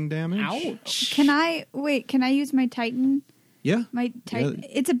 slashing damage. Ouch. can I use my Titan? Yeah. My Titan. Yeah.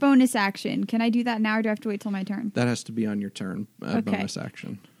 It's a bonus action. Can I do that now, or do I have to wait till my turn? That has to be on your turn. Okay. Bonus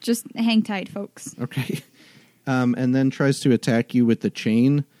action. Just hang tight, folks. Okay. And then tries to attack you with the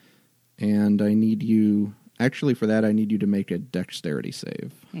chain. And I need you... Actually, for that, I need you to make a dexterity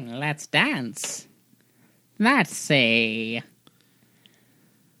save. Let's dance. That's a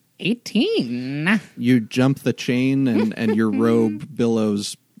 18. You jump the chain, and your robe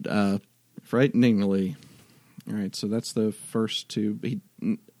billows frighteningly. All right, so that's the first 2. He,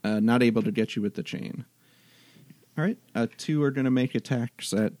 not able to get you with the chain. All right, 2 are going to make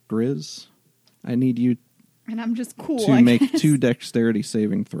attacks at Grizz. I need you And I'm just cool. to I make guess. 2 dexterity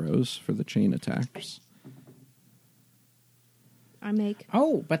saving throws for the chain attacks. I make.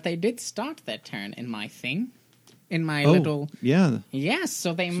 Oh, but they did start their turn in my thing. In my little... yeah. Yes,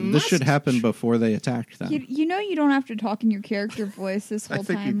 so they So must... this should happen before they attack them. You know you don't have to talk in your character voice this whole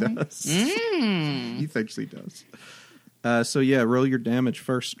time. Right? He thinks he does. So yeah, roll your damage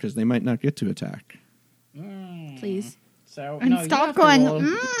first, because they might not get to attack. Please. So, And no, stop you have to going,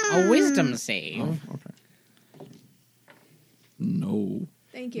 roll a wisdom save. Oh, okay. No.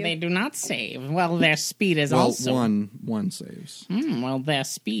 Thank you. They do not save. Well, their speed is Well, also... one saves. Well, their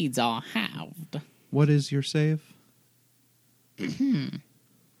speeds are halved. What is your save?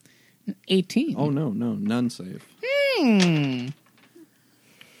 18. Oh, no, none save.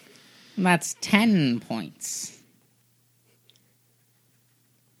 That's 10 points.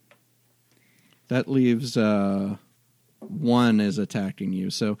 That leaves 1 is attacking you.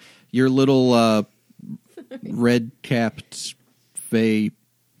 So your little red-capped Fey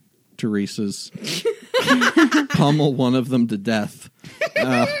Teresa's pummel one of them to death.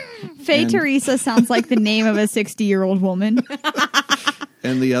 Faye And- Teresa sounds like the name of a 60-year-old woman.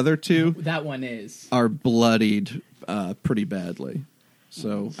 And the other 2 That one is. are bloodied pretty badly.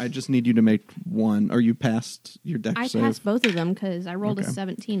 So I just need you to make 1. Are you past your dex I save? passed both of them because I rolled Okay. a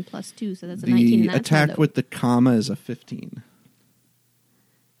 17 plus 2, so that's a 19. The And that's attack one, with the comma is a 15.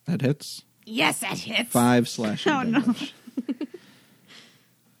 That hits. Yes, that hits. 5 slashing Oh, no. damage.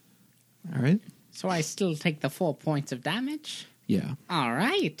 All right. So I still take the 4 points of damage? Yeah. All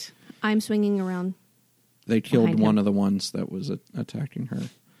right. I'm swinging around. They killed Behind one him. of the ones that was attacking her.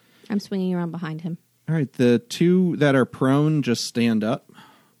 I'm swinging around behind him. All right. The 2 that are prone just stand up.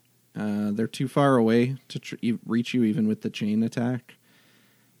 They're too far away to reach you even with the chain attack.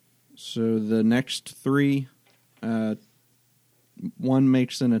 So the next three, one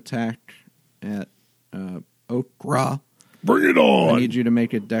makes an attack at Okra. Bring it I on. need you to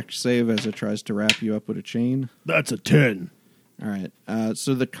make a dex save as it tries to wrap you up with a chain. That's a 10. All right.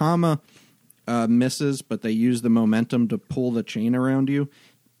 So the comma misses, but they use the momentum to pull the chain around you.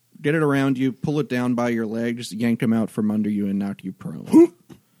 Get it around you, pull it down by your legs, yank them out from under you, and knock you prone.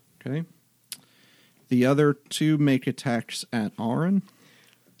 Okay. The other two make attacks at Auron.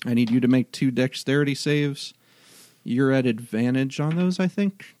 I need you to make 2 dexterity saves. You're at advantage on those, I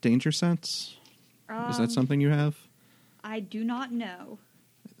think. Danger sense. Is that something you have? I do not know.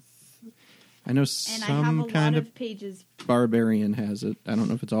 I know And I have a some lot kind of of pages. barbarian has it. I don't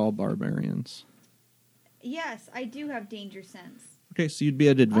know if it's all barbarians. Yes, I do have danger sense. Okay, so you'd be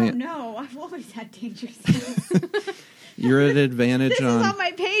at Oh advantage. no, I've always had danger sense. You're at advantage This is on. on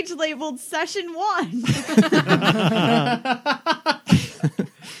my page labeled session 1.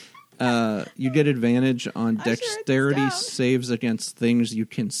 You get advantage on I should write this dexterity down. saves against things you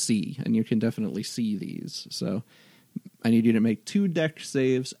can see, and you can definitely see these. So I need you to make 2 dex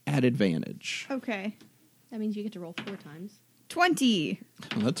saves at advantage. Okay. That means you get to roll 4 times. 20.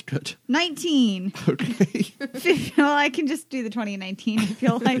 Oh, that's good. 19. Okay. Well, I can just do the 20 and 19, I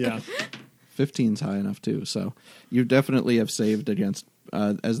feel like. Yeah. 15's high enough, too. So you definitely have saved against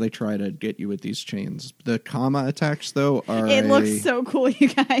as they try to get you with these chains. The comma attacks, though, are It a looks so cool, you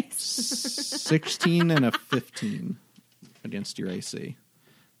guys. 16 and a 15 against your AC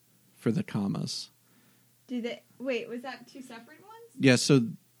for the commas. Wait, was that 2 separate ones? Yeah, so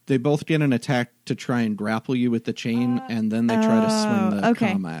they both get an attack to try and grapple you with the chain, and then they try to swing the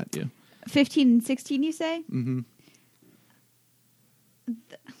okay. comma at you. 15 and 16, you say? Mm-hmm.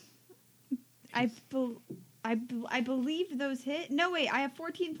 I believe those hit. No, wait, I have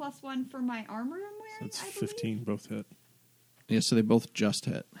 14 plus 1 for my armor I'm wearing. That's I believe? 15, both hit. Yeah, so they both just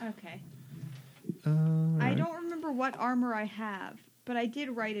hit. Okay. I Alright. don't remember what armor I have, but I did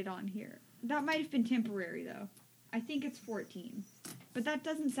write it on here. That might have been temporary, though. I think it's 14. But that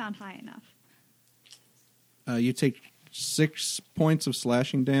doesn't sound high enough. You take 6 points of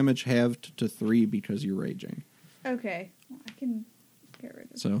slashing damage, halved to 3 because you're raging. Okay. Well, I can get rid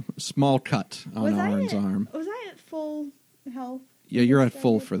of it. So, small cut on Auron's arm. Was I at full health? Yeah, you're at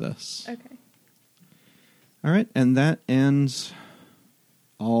full for this. Okay. All right, and that ends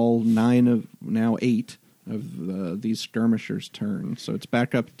all 8 of these skirmishers' turn. So it's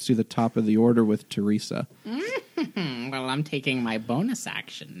back up to the top of the order with Teresa. Well, I'm taking my bonus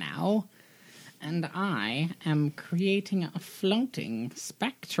action now, and I am creating a floating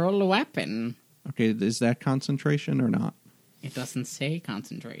spectral weapon. Okay, is that concentration or not? It doesn't say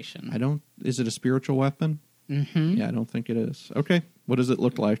concentration. I don't. Is it a spiritual weapon? Mm-hmm. Yeah, I don't think it is. Okay, what does it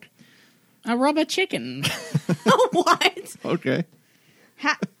look like? A rubber chicken. What? Okay.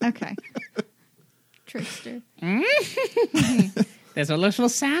 Okay. Trickster. There's a little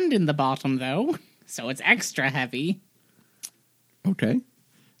sand in the bottom, though, so it's extra heavy. Okay.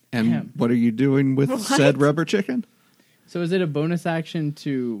 And Yeah. what are you doing with said rubber chicken? So is it a bonus action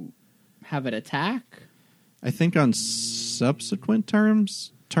to have it attack? I think on subsequent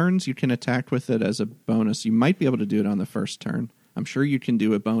turns you can attack with it as a bonus. You might be able to do it on the first turn. I'm sure you can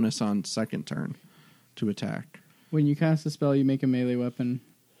do a bonus on second turn to attack. When you cast a spell, you make a melee weapon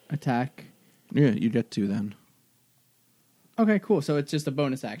attack. Yeah, you get 2 then. Okay, cool. So it's just a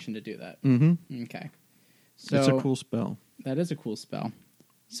bonus action to do that. Mm-hmm. Okay. So It's a cool spell. That is a cool spell.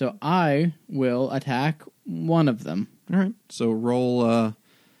 So I will attack one of them. All right. So roll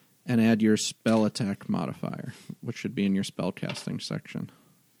and add your spell attack modifier, which should be in your spell casting section.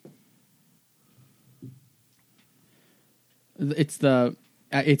 It's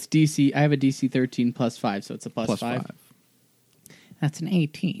DC. I have a DC 13 plus 5, so it's a plus 5. That's an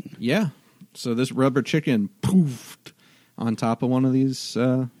 18. Yeah. So this rubber chicken poofed on top of one of these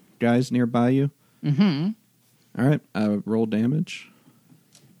guys nearby you. Mm-hmm. All right. Roll damage.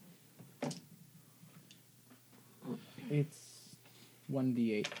 It's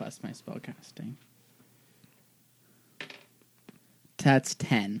 1d8 plus my spell casting. That's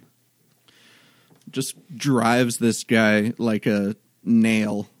 10. Just drives this guy like a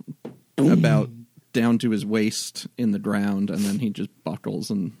nail about down to his waist in the ground, and then he just buckles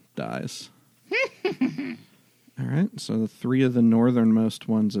and dies. All right, so the 3 of the northernmost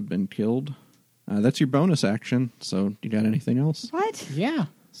ones have been killed. That's your bonus action, so you got anything else? What? Yeah.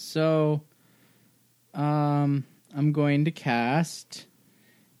 So, I'm going to cast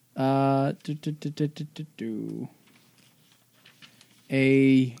a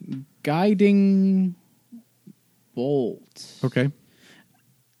guiding bolt. Okay.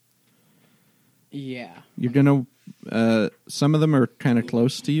 Yeah. You're going to Some of them are kind of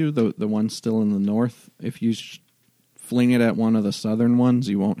close to you, the ones still in the north. If you fling it at one of the southern ones,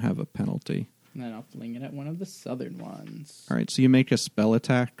 you won't have a penalty. And then I'll fling it at one of the southern ones. All right, so you make a spell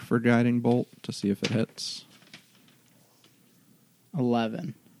attack for Guiding Bolt to see if it hits.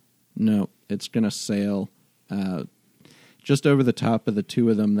 11. No, it's going to sail just over the top of the two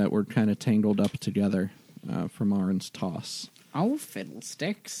of them that were kind of tangled up together from Arin's toss. Oh,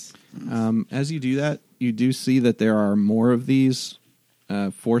 fiddlesticks. As you do that, you do see that there are more of these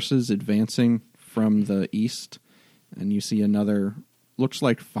forces advancing from the east, and you see another, looks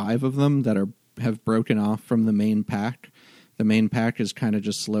like 5 of them that have broken off from the main pack. The main pack is kind of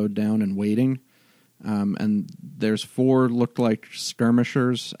just slowed down and waiting. And there's 4 look like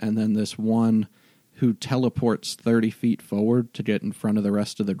skirmishers, and then this one who teleports 30 feet forward to get in front of the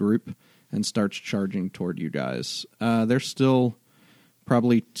rest of the group and starts charging toward you guys. They're still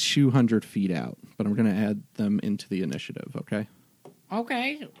probably 200 feet out, but I'm going to add them into the initiative, okay?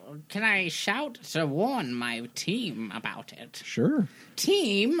 Okay, can I shout to warn my team about it? Sure.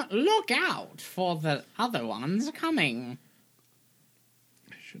 Team, look out for the other ones coming.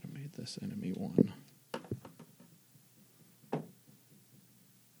 I should have made this enemy 1.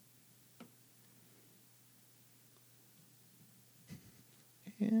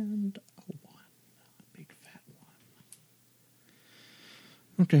 And a 1. A big fat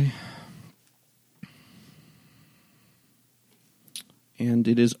 1. Okay. And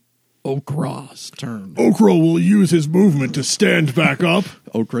it is Okra's turn. Okra will use his movement to stand back up,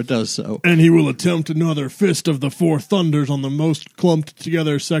 Okra does so. and he will attempt another Fist of the Four Thunders on the most clumped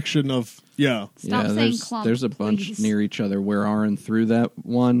together section of, Stop saying there's, clump, there's a bunch please. near each other where Arin threw that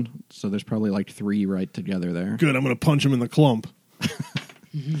one, so there's probably like 3 right together there. Good, I'm going to punch him in the clump.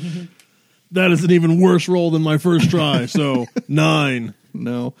 That is an even worse roll than my first try, so 9.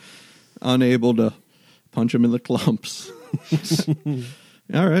 No, unable to punch him in the clumps.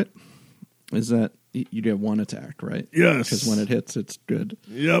 All right. Is that, you get 1 attack, right? Yes. Because when it hits, it's good.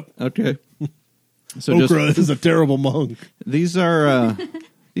 Yep. Okay. So Okra is a terrible monk. these are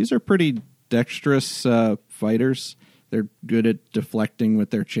pretty dexterous fighters. They're good at deflecting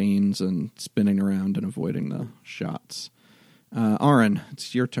with their chains and spinning around and avoiding the shots. Arin,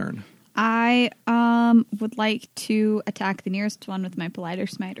 it's your turn. I would like to attack the nearest one with my Politer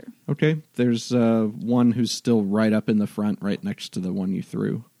Smiter. Okay. There's one who's still right up in the front, right next to the one you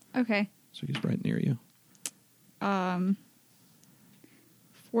threw. Okay. So he's right near you.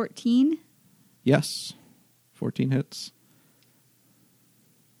 14. Yes. 14 hits.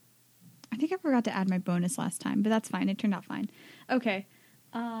 I think I forgot to add my bonus last time, but that's fine. It turned out fine. Okay.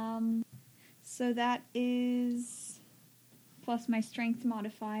 So that is plus my strength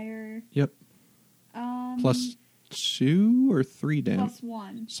modifier. Yep. Plus 2 or 3 damage. Plus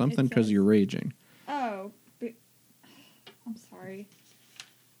 1. Something it because says. you're raging. Oh. I'm sorry.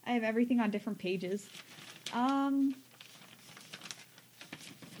 I have everything on different pages.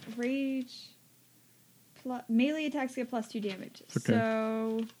 Rage. Melee attacks get plus 2 damage. Okay.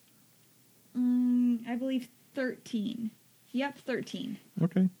 So, I believe 13. Yep, 13.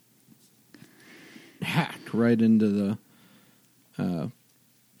 Okay. Hack right into the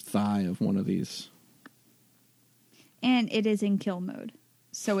thigh of one of these. And it is in kill mode.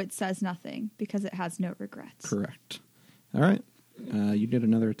 So it says nothing because it has no regrets. Correct. All right. You get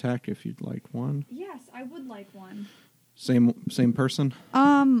another attack if you'd like one. Yes, I would like one. Same person?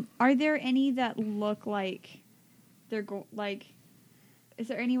 Are there any that look like they're is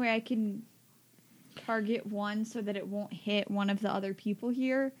there any way I can target one so that it won't hit one of the other people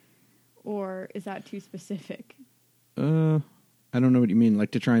here? Or is that too specific? I don't know what you mean.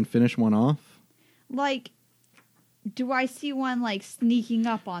 Like to try and finish one off? Like, do I see one like sneaking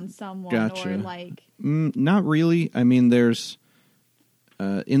up on someone Gotcha. or like Not really. I mean, there's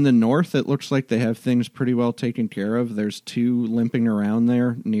in the north, it looks like they have things pretty well taken care of. There's 2 limping around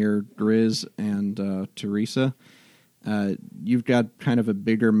there near Grizz and Teresa. You've got kind of a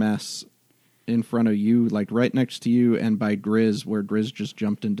bigger mess in front of you, like right next to you, and by Grizz, where Grizz just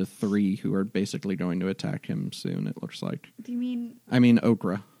jumped into 3 who are basically going to attack him soon. It looks like. do you mean I mean,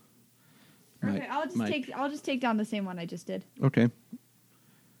 Okra. okay, I'll just take down the same one I just did. Okay.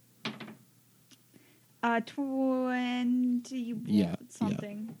 20 Yeah.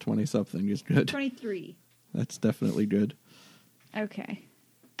 something. Yeah. 20 something is good. 23. That's definitely good. Okay.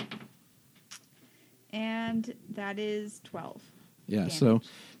 And that is 12. Yeah, damage. so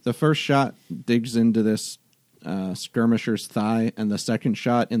the first shot digs into this skirmisher's thigh, and the second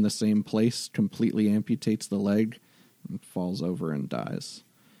shot in the same place completely amputates the leg and falls over and dies.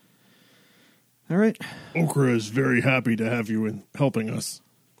 All right. Okra is very happy to have you in helping us.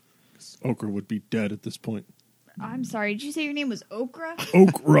 Okra would be dead at this point. I'm sorry. Did you say your name was Okra?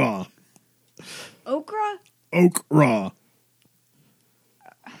 Okra. Okra? Okra.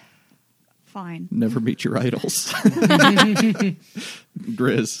 Fine. Never meet your idols.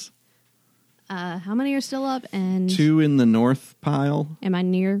 Grizz. How many are still up? And 2 in the north pile am I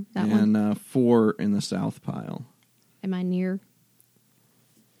near that one? and 4 in the south pile. Am I near?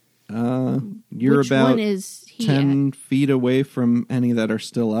 You're Which about one is he 10 at? feet away from any that are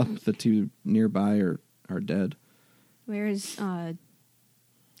still up. The 2 nearby are dead. Where is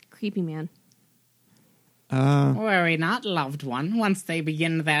Creepy Man? Worry not, loved one. Once they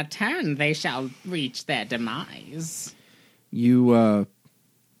begin their turn, they shall reach their demise. You,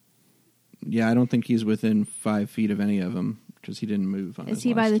 yeah, I don't think he's within 5 feet of any of them because he didn't move on Is his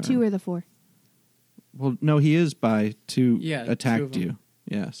he by last the turn. 2 or the 4? Well, no, he is by 2 Yeah, 2 attacked of them. you.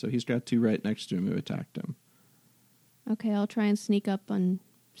 Yeah, so he's got 2 right next to him who attacked him. Okay, I'll try and sneak up and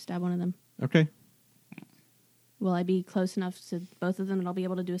stab one of them. Okay, Will I be close enough to both of them that I'll be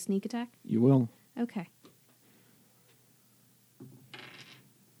able to do a sneak attack? you will. Okay.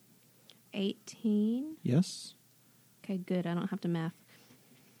 18. Yes. Okay, good. I don't have to math.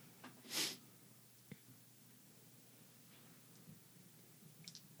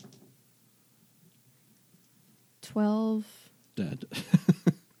 $12, Dead.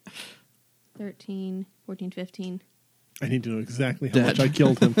 13, 14, 15. I need to know exactly how Dead. much I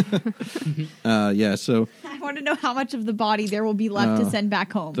killed him. Yeah, so I want to know how much of the body there will be left to send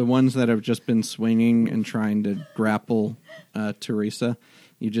back home. the ones that have just been swinging and trying to grapple Teresa,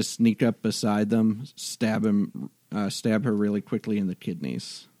 you just sneak up beside them, stab her really quickly in the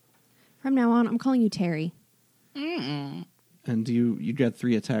kidneys. From now on, I'm calling you Terry. And you get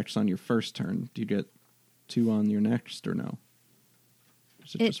 3 attacks on your first turn. Do you get 2 on your next or no?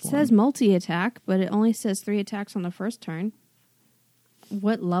 Is It just says one? multi-attack, but it only says 3 attacks on the first turn.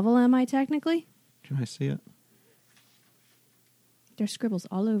 What level am I technically? Can I see it? There's scribbles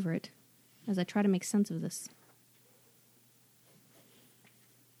all over it as I try to make sense of this.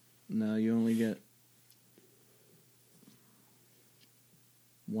 No, you only get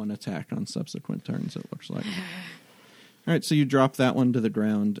 1 attack on subsequent turns, it looks like. All right, so you drop that one to the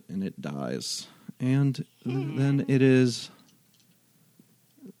ground, and it dies. And then it is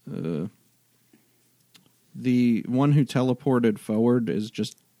the one who teleported forward has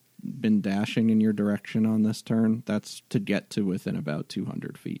just been dashing in your direction on this turn. That's to get to within about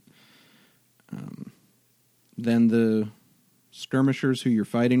 200 feet. Then the skirmishers who you're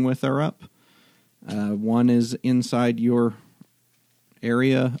fighting with are up. One is inside your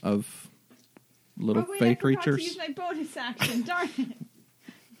area of little oh, wait, fey I forgot creatures. to use my bonus action. Darn it.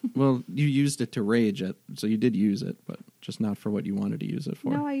 Well, you used it to rage it, so you did use it, but just not for what you wanted to use it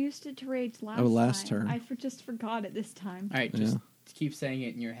for. No, I used it to rage last last time. turn. I just forgot it this time. All right, just Yeah. keep saying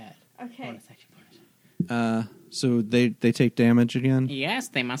it in your head. Okay. Bonus action, bonus action. So they take damage again? Yes,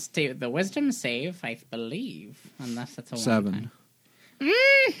 they must do the wisdom save, I believe. Unless it's a 7.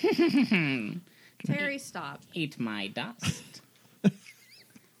 Terry, stop. Eat my dust.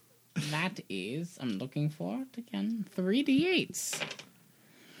 That is, I'm looking for it again, 3d8s.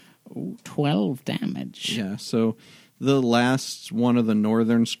 Ooh, 12 damage. Yeah, so the last one of the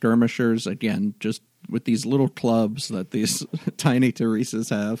northern skirmishers, again, just with these little clubs that these tiny Teresas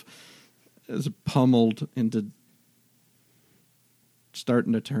have, is pummeled into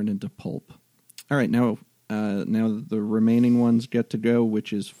starting to turn into pulp. All right, now the remaining ones get to go,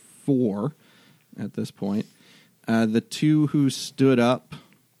 which is 4 at this point. The 2 who stood up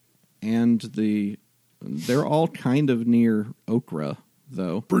and they're all kind of near Okra,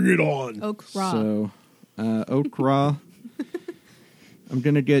 though. Bring it on. Okra. So, Okra, I'm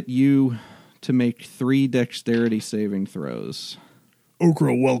going to get you to make 3 dexterity saving throws.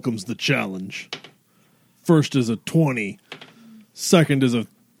 Okra welcomes the challenge. First is a 20. Second is a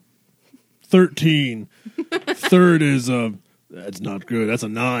 13. Third is a... That's not good. That's a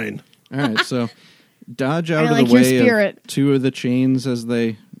 9. All right, so dodge out I of like the your way of spirit. 2 of the chains as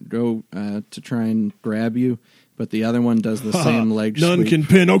they go to try and grab you, but the other one does the same leg None sweep. can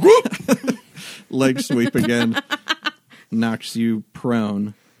pin Okra. Leg sweep again. Knocks you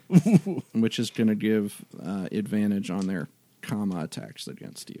prone, which is going to give advantage on their comma attacks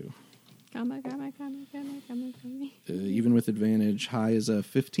against you. Come on. Even with advantage, high is a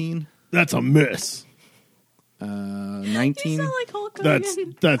 15, That's a miss. 19, like Hulk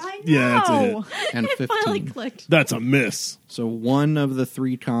Hogan. That's I yeah, that's a hit. know. and It finally 15. clicked. That's a miss. So one of the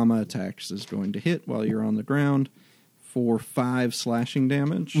 3 comma attacks is going to hit while you're on the ground for 5 slashing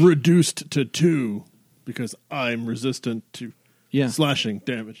damage. Reduced to 2 because I'm resistant to Yeah, slashing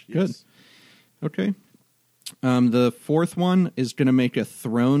damage. Good. Yes. okay. The 4th one is going to make a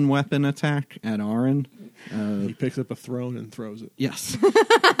thrown weapon attack at Aaron He picks up a throne and throws it. Yes.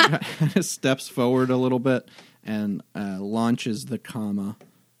 Steps forward a little bit and launches the comma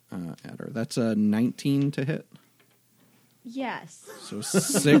at her. That's a 19 to hit. Yes. So 6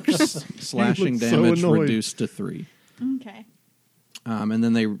 slashing looks so damage annoyed. reduced to 3. Okay. And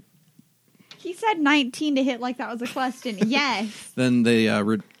then they He said 19 to hit like that was a question. Yes.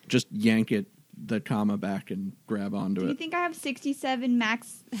 just yank the comma back and grab onto Do you it. think I have 67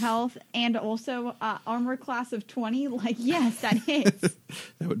 max health and also armor class of 20? Like, yes, that hits.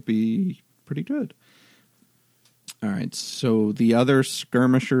 That would be pretty good. All right, so the other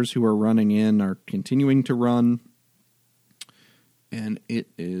skirmishers who are running in are continuing to run, and it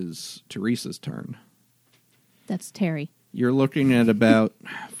is Teresa's turn. That's Terry. You're looking at about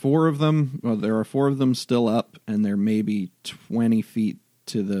 4 of them. Well, there are 4 of them still up, and they're maybe 20 feet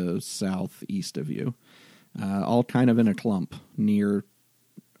to the southeast of you. All kind of in a clump near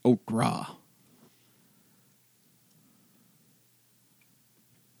Okra.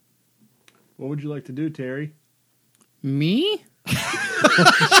 What would you like to do, Terry? Me?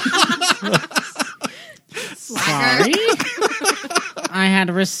 Sorry. I had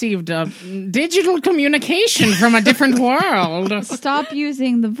received a digital communication from a different world. Stop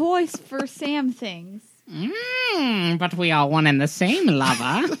using the voice for Sam things. But we are one and the same,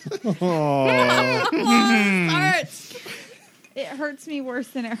 lover. It hurts me worse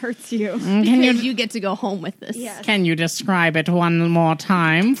than it hurts you. Because you get to go home with this. Yes. Can you describe it one more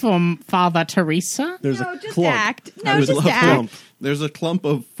time for Father Teresa? There's No, a just clump act. I No, would just love act. clump There's a clump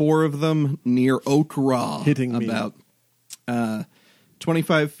of 4 of them near Okra. hitting me. About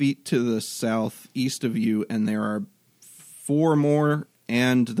 25 feet to the southeast of you, and there are 4 more,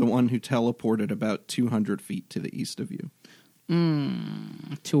 and the one who teleported about 200 feet to the east of you.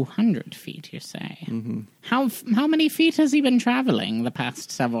 200 feet, you say? Mm-hmm. How many feet has he been traveling the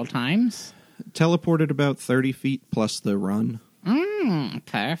past several times? Teleported about 30 feet plus the run.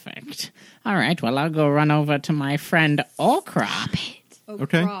 Perfect. All right, well, I'll go run over to my friend Okra.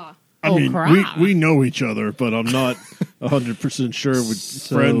 Okay. I mean, crap. we know each other, but I'm not 100% sure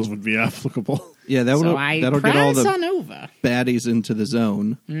friends would be applicable. Yeah, So that'll I get all prance the on over. baddies into the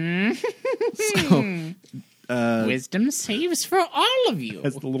zone. Wisdom saves for all of you.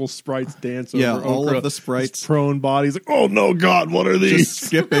 As the little sprites dance Yeah, over all Okra, of the sprites. his prone bodies like, oh no, God, what are these? Just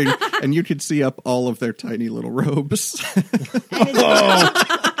skipping, and you can see up all of their tiny little robes. They make a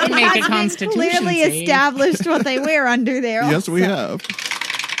It's been constitution clearly save. established what they wear under there. Yes, we also. have.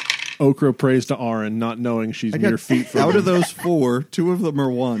 Okra prays to Aaron, not knowing she's mere feet from out him. of those 4, 2 of them are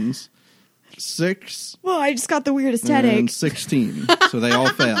 1s. 6 Well, I just got the weirdest and headache. 16, so they all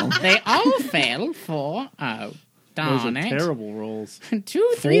fail. They all fail for, oh, Those are darn it. terrible rolls.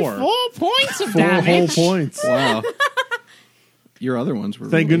 2, 3, 4. 4 points of 4 whole damage. points. Wow. Your other ones were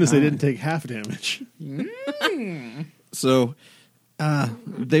Thank really goodness they high. didn't take half damage. So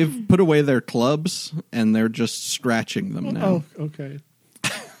they've put away their clubs, and they're just scratching them now. Oh, okay.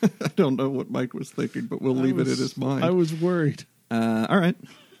 I don't know what Mike was thinking, but we'll leave it in his mind. I was worried. All right.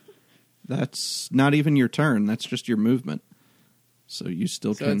 That's not even your turn. That's just your movement. So you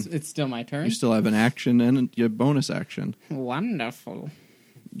still So can. it's still my turn? You still have an action and a bonus action. Wonderful.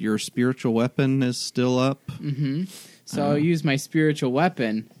 Your spiritual weapon is still up. So I'll use my spiritual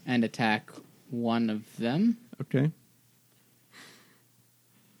weapon and attack one of them. Okay.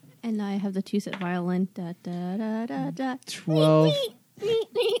 And I have the 2-set violin. Da, da, da, da, da. 12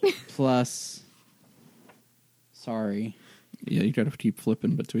 plus... Sorry. Yeah, you got to keep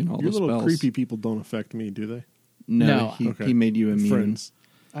flipping between all Your the little spells. creepy people don't affect me, do they? No, No. Okay. he made you immune. Friends.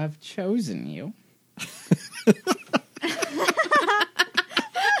 I've chosen you.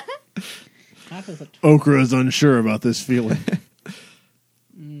 That is a Okra is unsure about this feeling.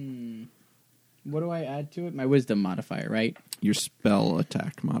 What do I add to it? My wisdom modifier, right? Your spell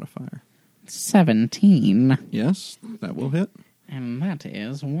attack modifier. 17. Yes, that will hit. And that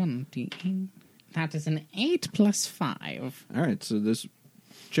is 1d8. That is an 8 plus 5. All right, so this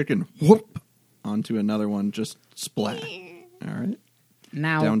chicken whoop onto another one, just splat. All right,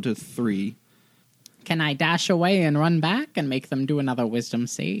 Now, down to 3. can I dash away and run back and make them do another wisdom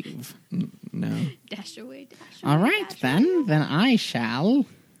save? No, Dash away, dash All right, then. Then I shall.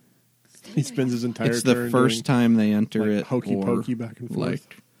 He spends his entire it's the turn first doing, time they enter like, it. hokey or, pokey back and forth.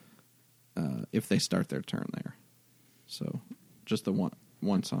 Like if they start their turn there. So just the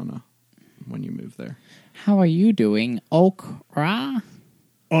once on when you move there. How are you doing, Okra?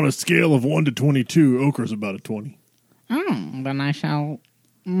 On a scale of 1 to 22, Okra's about a 20. Oh, then I shall.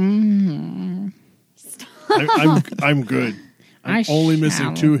 I'm good. I'm I only missing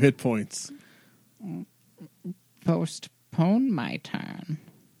shall- 2 hit points. Postpone my turn.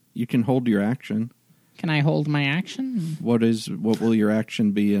 You can hold your action. Can I hold my action? What will your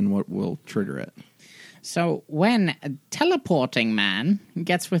action be and what will trigger it? So when a teleporting man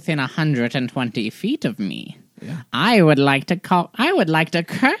gets within 120 feet of me, Yeah. I would like to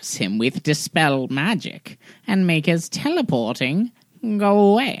curse him with dispel magic and make his teleporting go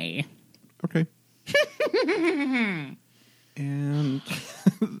away. Okay. And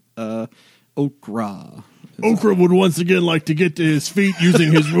Okra. Okra would once again like to get to his feet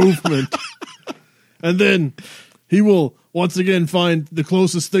using his movement. And then he will once again find the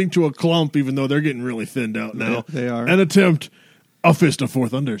closest thing to a clump, even though they're getting really thinned out now. They are. And attempt a Fist of Four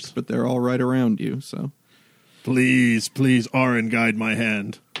Thunders. But they're all right around you, so. Please, please, Aaron, guide my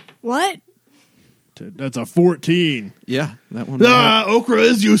hand. What? That's a 14. Yeah, that one. Okra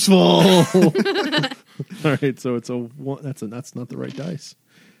is useful. All right, so it's a one. That's not the right dice.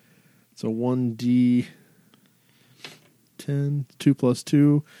 It's a 1d10, 2 plus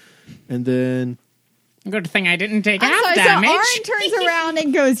 2, and then Good thing I didn't take I'm half sorry, damage. so Aaron turns around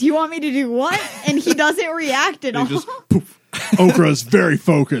and goes, "You want me to do what?" And he doesn't react at all. Just poof. Okra's very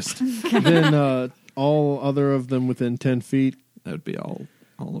focused. Then all other of them within 10 feet That would be all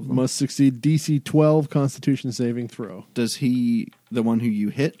of them. must succeed DC 12 Constitution saving throw. Does the one who you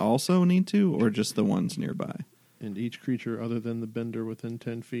hit, also need to, or just the ones nearby? And each creature other than the bender within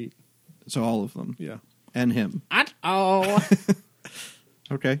 10 feet. So all of them. Yeah. And him. Uh-oh.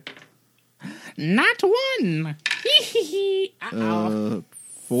 Okay. Not one. Uh-oh.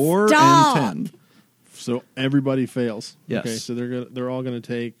 4 Stop. and 10. So everybody fails. Yes. Okay, so they're all going to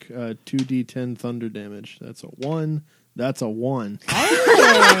take 2d10 thunder damage. That's a 1. That's a 1.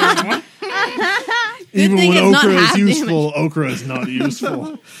 Even thing when it's not Okra is half useful, Okra is not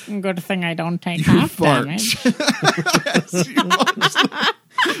useful. Good thing I don't take You half fart. damage.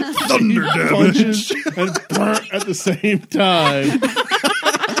 Thunder damage. Punches and burnt at the same time.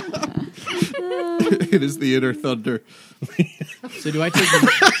 It is the inner thunder. So do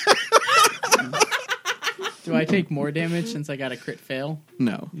I take more damage since I got a crit fail?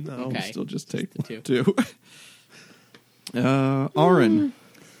 No. Okay. Still just take Just the 2. Aaron.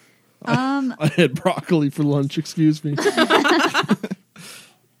 I had broccoli for lunch, excuse me. I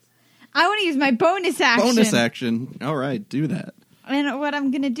want to use my bonus action. Bonus action. All right, do that. And what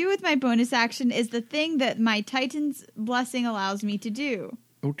I'm going to do with my bonus action is the thing that my Titan's Blessing allows me to do,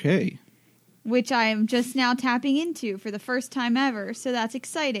 Okay. which I am just now tapping into for the first time ever, so that's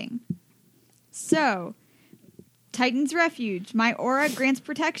exciting. So, Titan's Refuge. My aura grants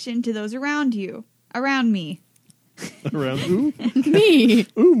protection to those around me. Around ooh, Me.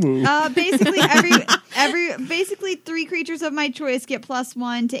 moo. Basically 3 creatures of my choice get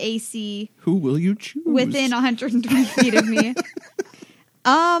 +1 to AC Who will you choose? within 120 feet of me.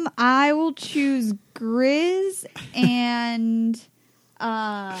 I will choose Grizz and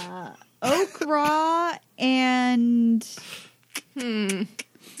Okra and Choose me.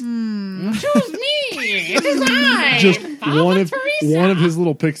 It is I. Just Father one of Teresa. his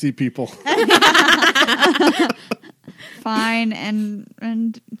little pixie people. Fine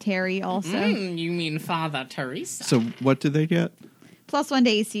and Terry also. You mean Father Teresa? So what do they get? +1 to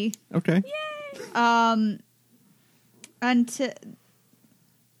AC. Okay. Until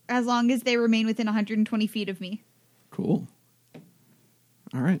as long as they remain within 120 feet of me. Cool.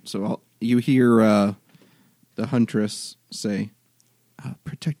 All right. So you hear the huntress say,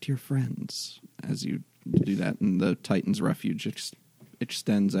 protect your friends, as you do that, and the Titan's Refuge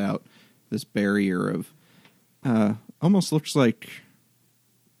extends out this barrier of almost looks like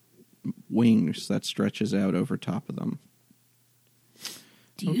wings that stretches out over top of them.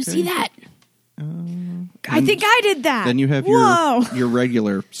 Do you Okay. see that? I think I did that. Then you have Whoa. your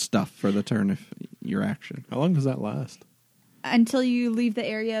regular stuff for the turn of your action. How long does that last? Until you leave the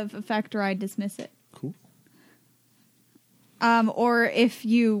area of effect or I dismiss it. Cool. Or if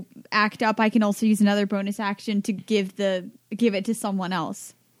you act up, I can also use another bonus action to give it to someone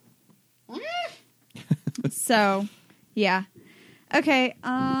else. So, yeah. Okay,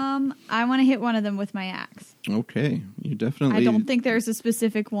 I want to hit one of them with my axe. Okay, you definitely. I don't think there's a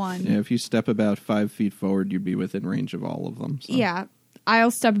specific one. Yeah, if you step about 5 feet forward, you'd be within range of all of them. So. Yeah,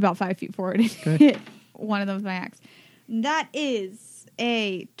 I'll step about 5 feet forward and hit one of them with my axe. That is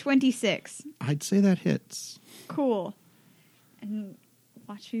a 26. I'd say that hits. Cool. And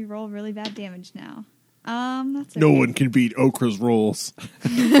watch me roll really bad damage now. That's No okay. one can beat Okra's rolls.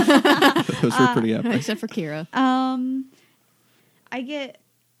 Those were pretty epic. Except for Kira. I get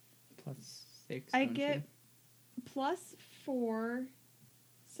 +6. I don't get you? +4,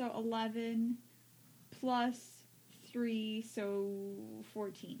 so 11, +3, so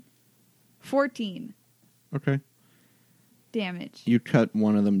 14. 14. Okay. damage. You cut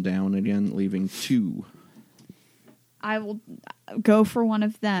one of them down again, leaving 2. I will go for one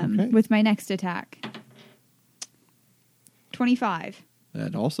of them Okay. with my next attack. 25.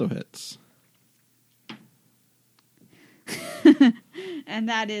 That also hits. And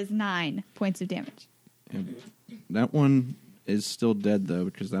that is 9 points of damage. And that one is still dead, though,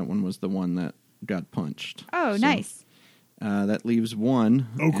 because that one was the one that got punched. Oh, So, nice. That leaves 1.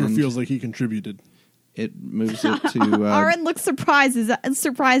 Ochre and feels like he contributed. It moves it to... Aaron looks surprised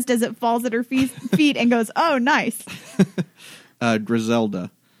as it falls at her feet and goes, "Oh, nice."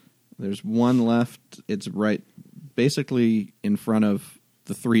 Griselda. There's 1 left. It's right, basically in front of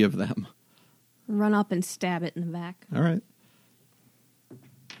the 3 of them. Run up and stab it in the back. All right.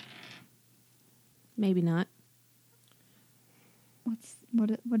 Maybe not. What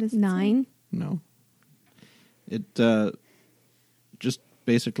is it say? 9. No. It just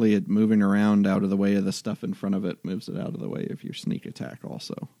basically it moving around out of the way of the stuff in front of it moves it out of the way of your sneak attack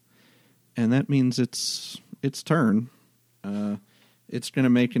also. And that means it's turn. It's going to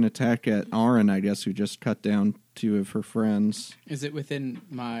make an attack at Aaron, I guess, who just cut down 2 of her friends. Is it within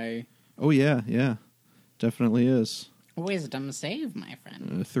my Oh, yeah. Definitely is. Wisdom save, my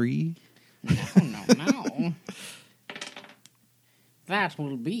friend. 3. No. That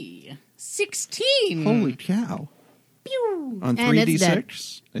will be 16. Holy cow. Pew. On And it's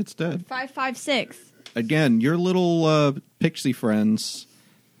 3d6, it's dead. 5, 5, 6. Again, your little pixie friends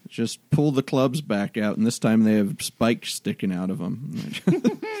just pull the clubs back out, and this time they have spikes sticking out of them.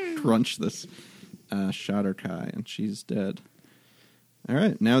 Crunch this Shadar-kai, and she's dead. All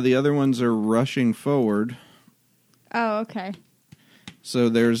right, now the other ones are rushing forward. Oh, okay. So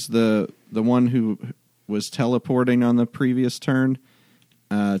there's the one who was teleporting on the previous turn,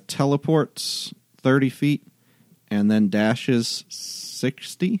 teleports 30 feet, and then dashes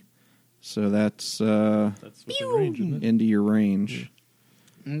 60. So that's That's within range, isn't it? into your range.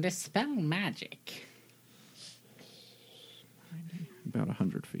 Dispel magic. About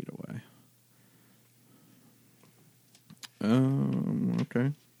 100 feet away.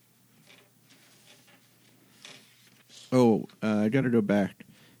 Okay. Oh, I gotta go back.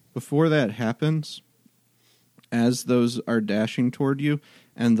 Before that happens, as those are dashing toward you,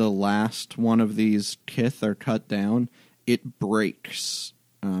 and the last one of these kith are cut down, it breaks.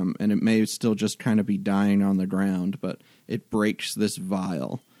 And it may still just kind of be dying on the ground, but it breaks this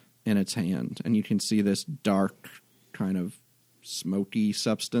vial in its hand. And you can see this dark, kind of smoky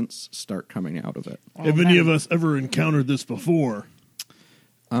substance start coming out of it. Have any of us ever encountered this before?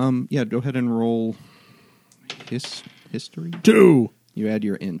 Yeah, go ahead and roll history. 2. You add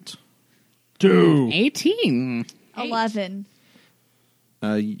your int. 2. 18. 11.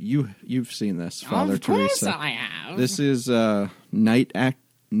 You've seen this, Father Of course Teresa. I have. This is night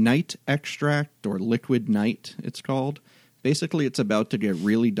extract or liquid night. It's called. Basically, it's about to get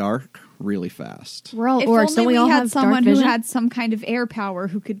really dark, really fast. We're all If orcs, so only we all had have someone dark who vision. had some kind of air power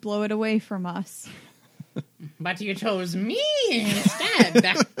who could blow it away from us. But you chose me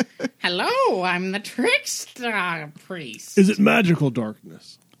instead. Hello, I'm the trickster priest. Is it magical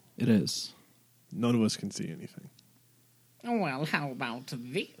darkness? It is. None of us can see anything. Well, how about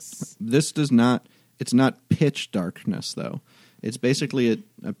this? This does not. It's not pitch darkness, though. It's basically it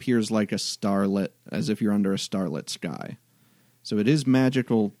appears like a starlit, as if you're under a starlit sky. So it is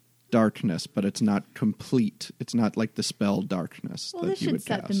magical darkness, but it's not complete. It's not like the spell darkness Well, that this you should would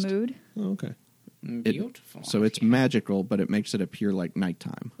set cast. the mood. Oh, okay. Beautiful. So it's magical, but it makes it appear like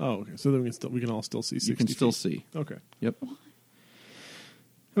nighttime. Oh, okay. So then we can all still see 60 You can still feet. see. Okay. Yep.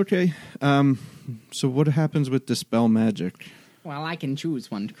 Okay. So what happens with dispel magic? Well, I can choose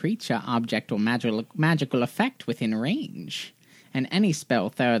one creature, object, or magical effect within range. And any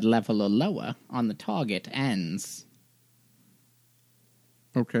spell 3rd level or lower on the target ends.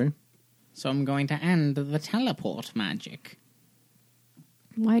 Okay. So I'm going to end the teleport magic.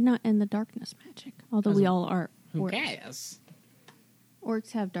 Why not end the darkness magic? Although we all are Who orcs. cares?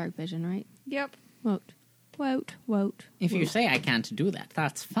 Orcs have dark vision, right? Yep. Wote. If you say I can't do that,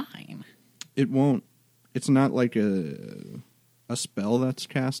 that's fine. It won't. It's not like a spell that's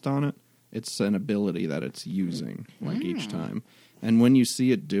cast on it. It's an ability that it's using, like each time. And when you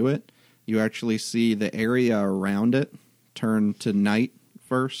see it do it, you actually see the area around it turn to night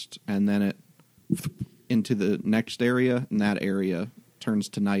first, and then it into the next area, and that area turns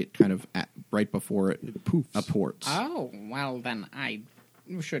to night kind of right before it poofs. apports. Oh, well, then I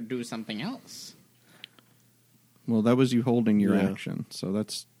should do something else. Well, that was you holding your Yeah. action, so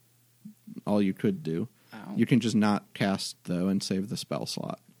that's all you could do. Oh. You can just not cast, though, and save the spell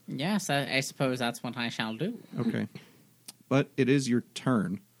slot. Yes, I suppose that's what I shall do. Okay. But it is your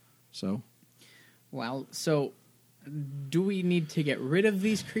turn, so... Well, so do we need to get rid of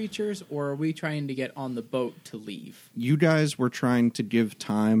these creatures, or are we trying to get on the boat to leave? You guys were trying to give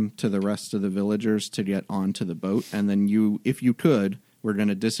time to the rest of the villagers to get onto the boat, and then you, if you could, were going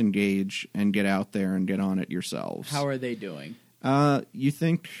to disengage and get out there and get on it yourselves. How are they doing? You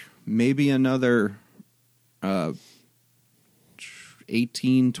think maybe another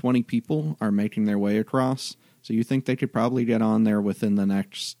 18, 20 people are making their way across. So you think they could probably get on there within the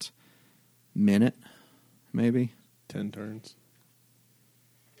next minute, maybe? 10 turns.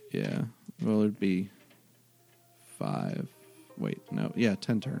 Yeah. Well, it'd be 5. Wait, no. Yeah,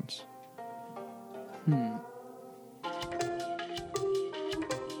 10 turns.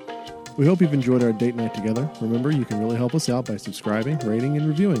 We hope you've enjoyed our date night together. Remember, you can really help us out by subscribing, rating, and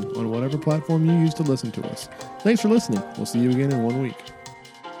reviewing on whatever platform you use to listen to us. Thanks for listening. We'll see you again in 1 week.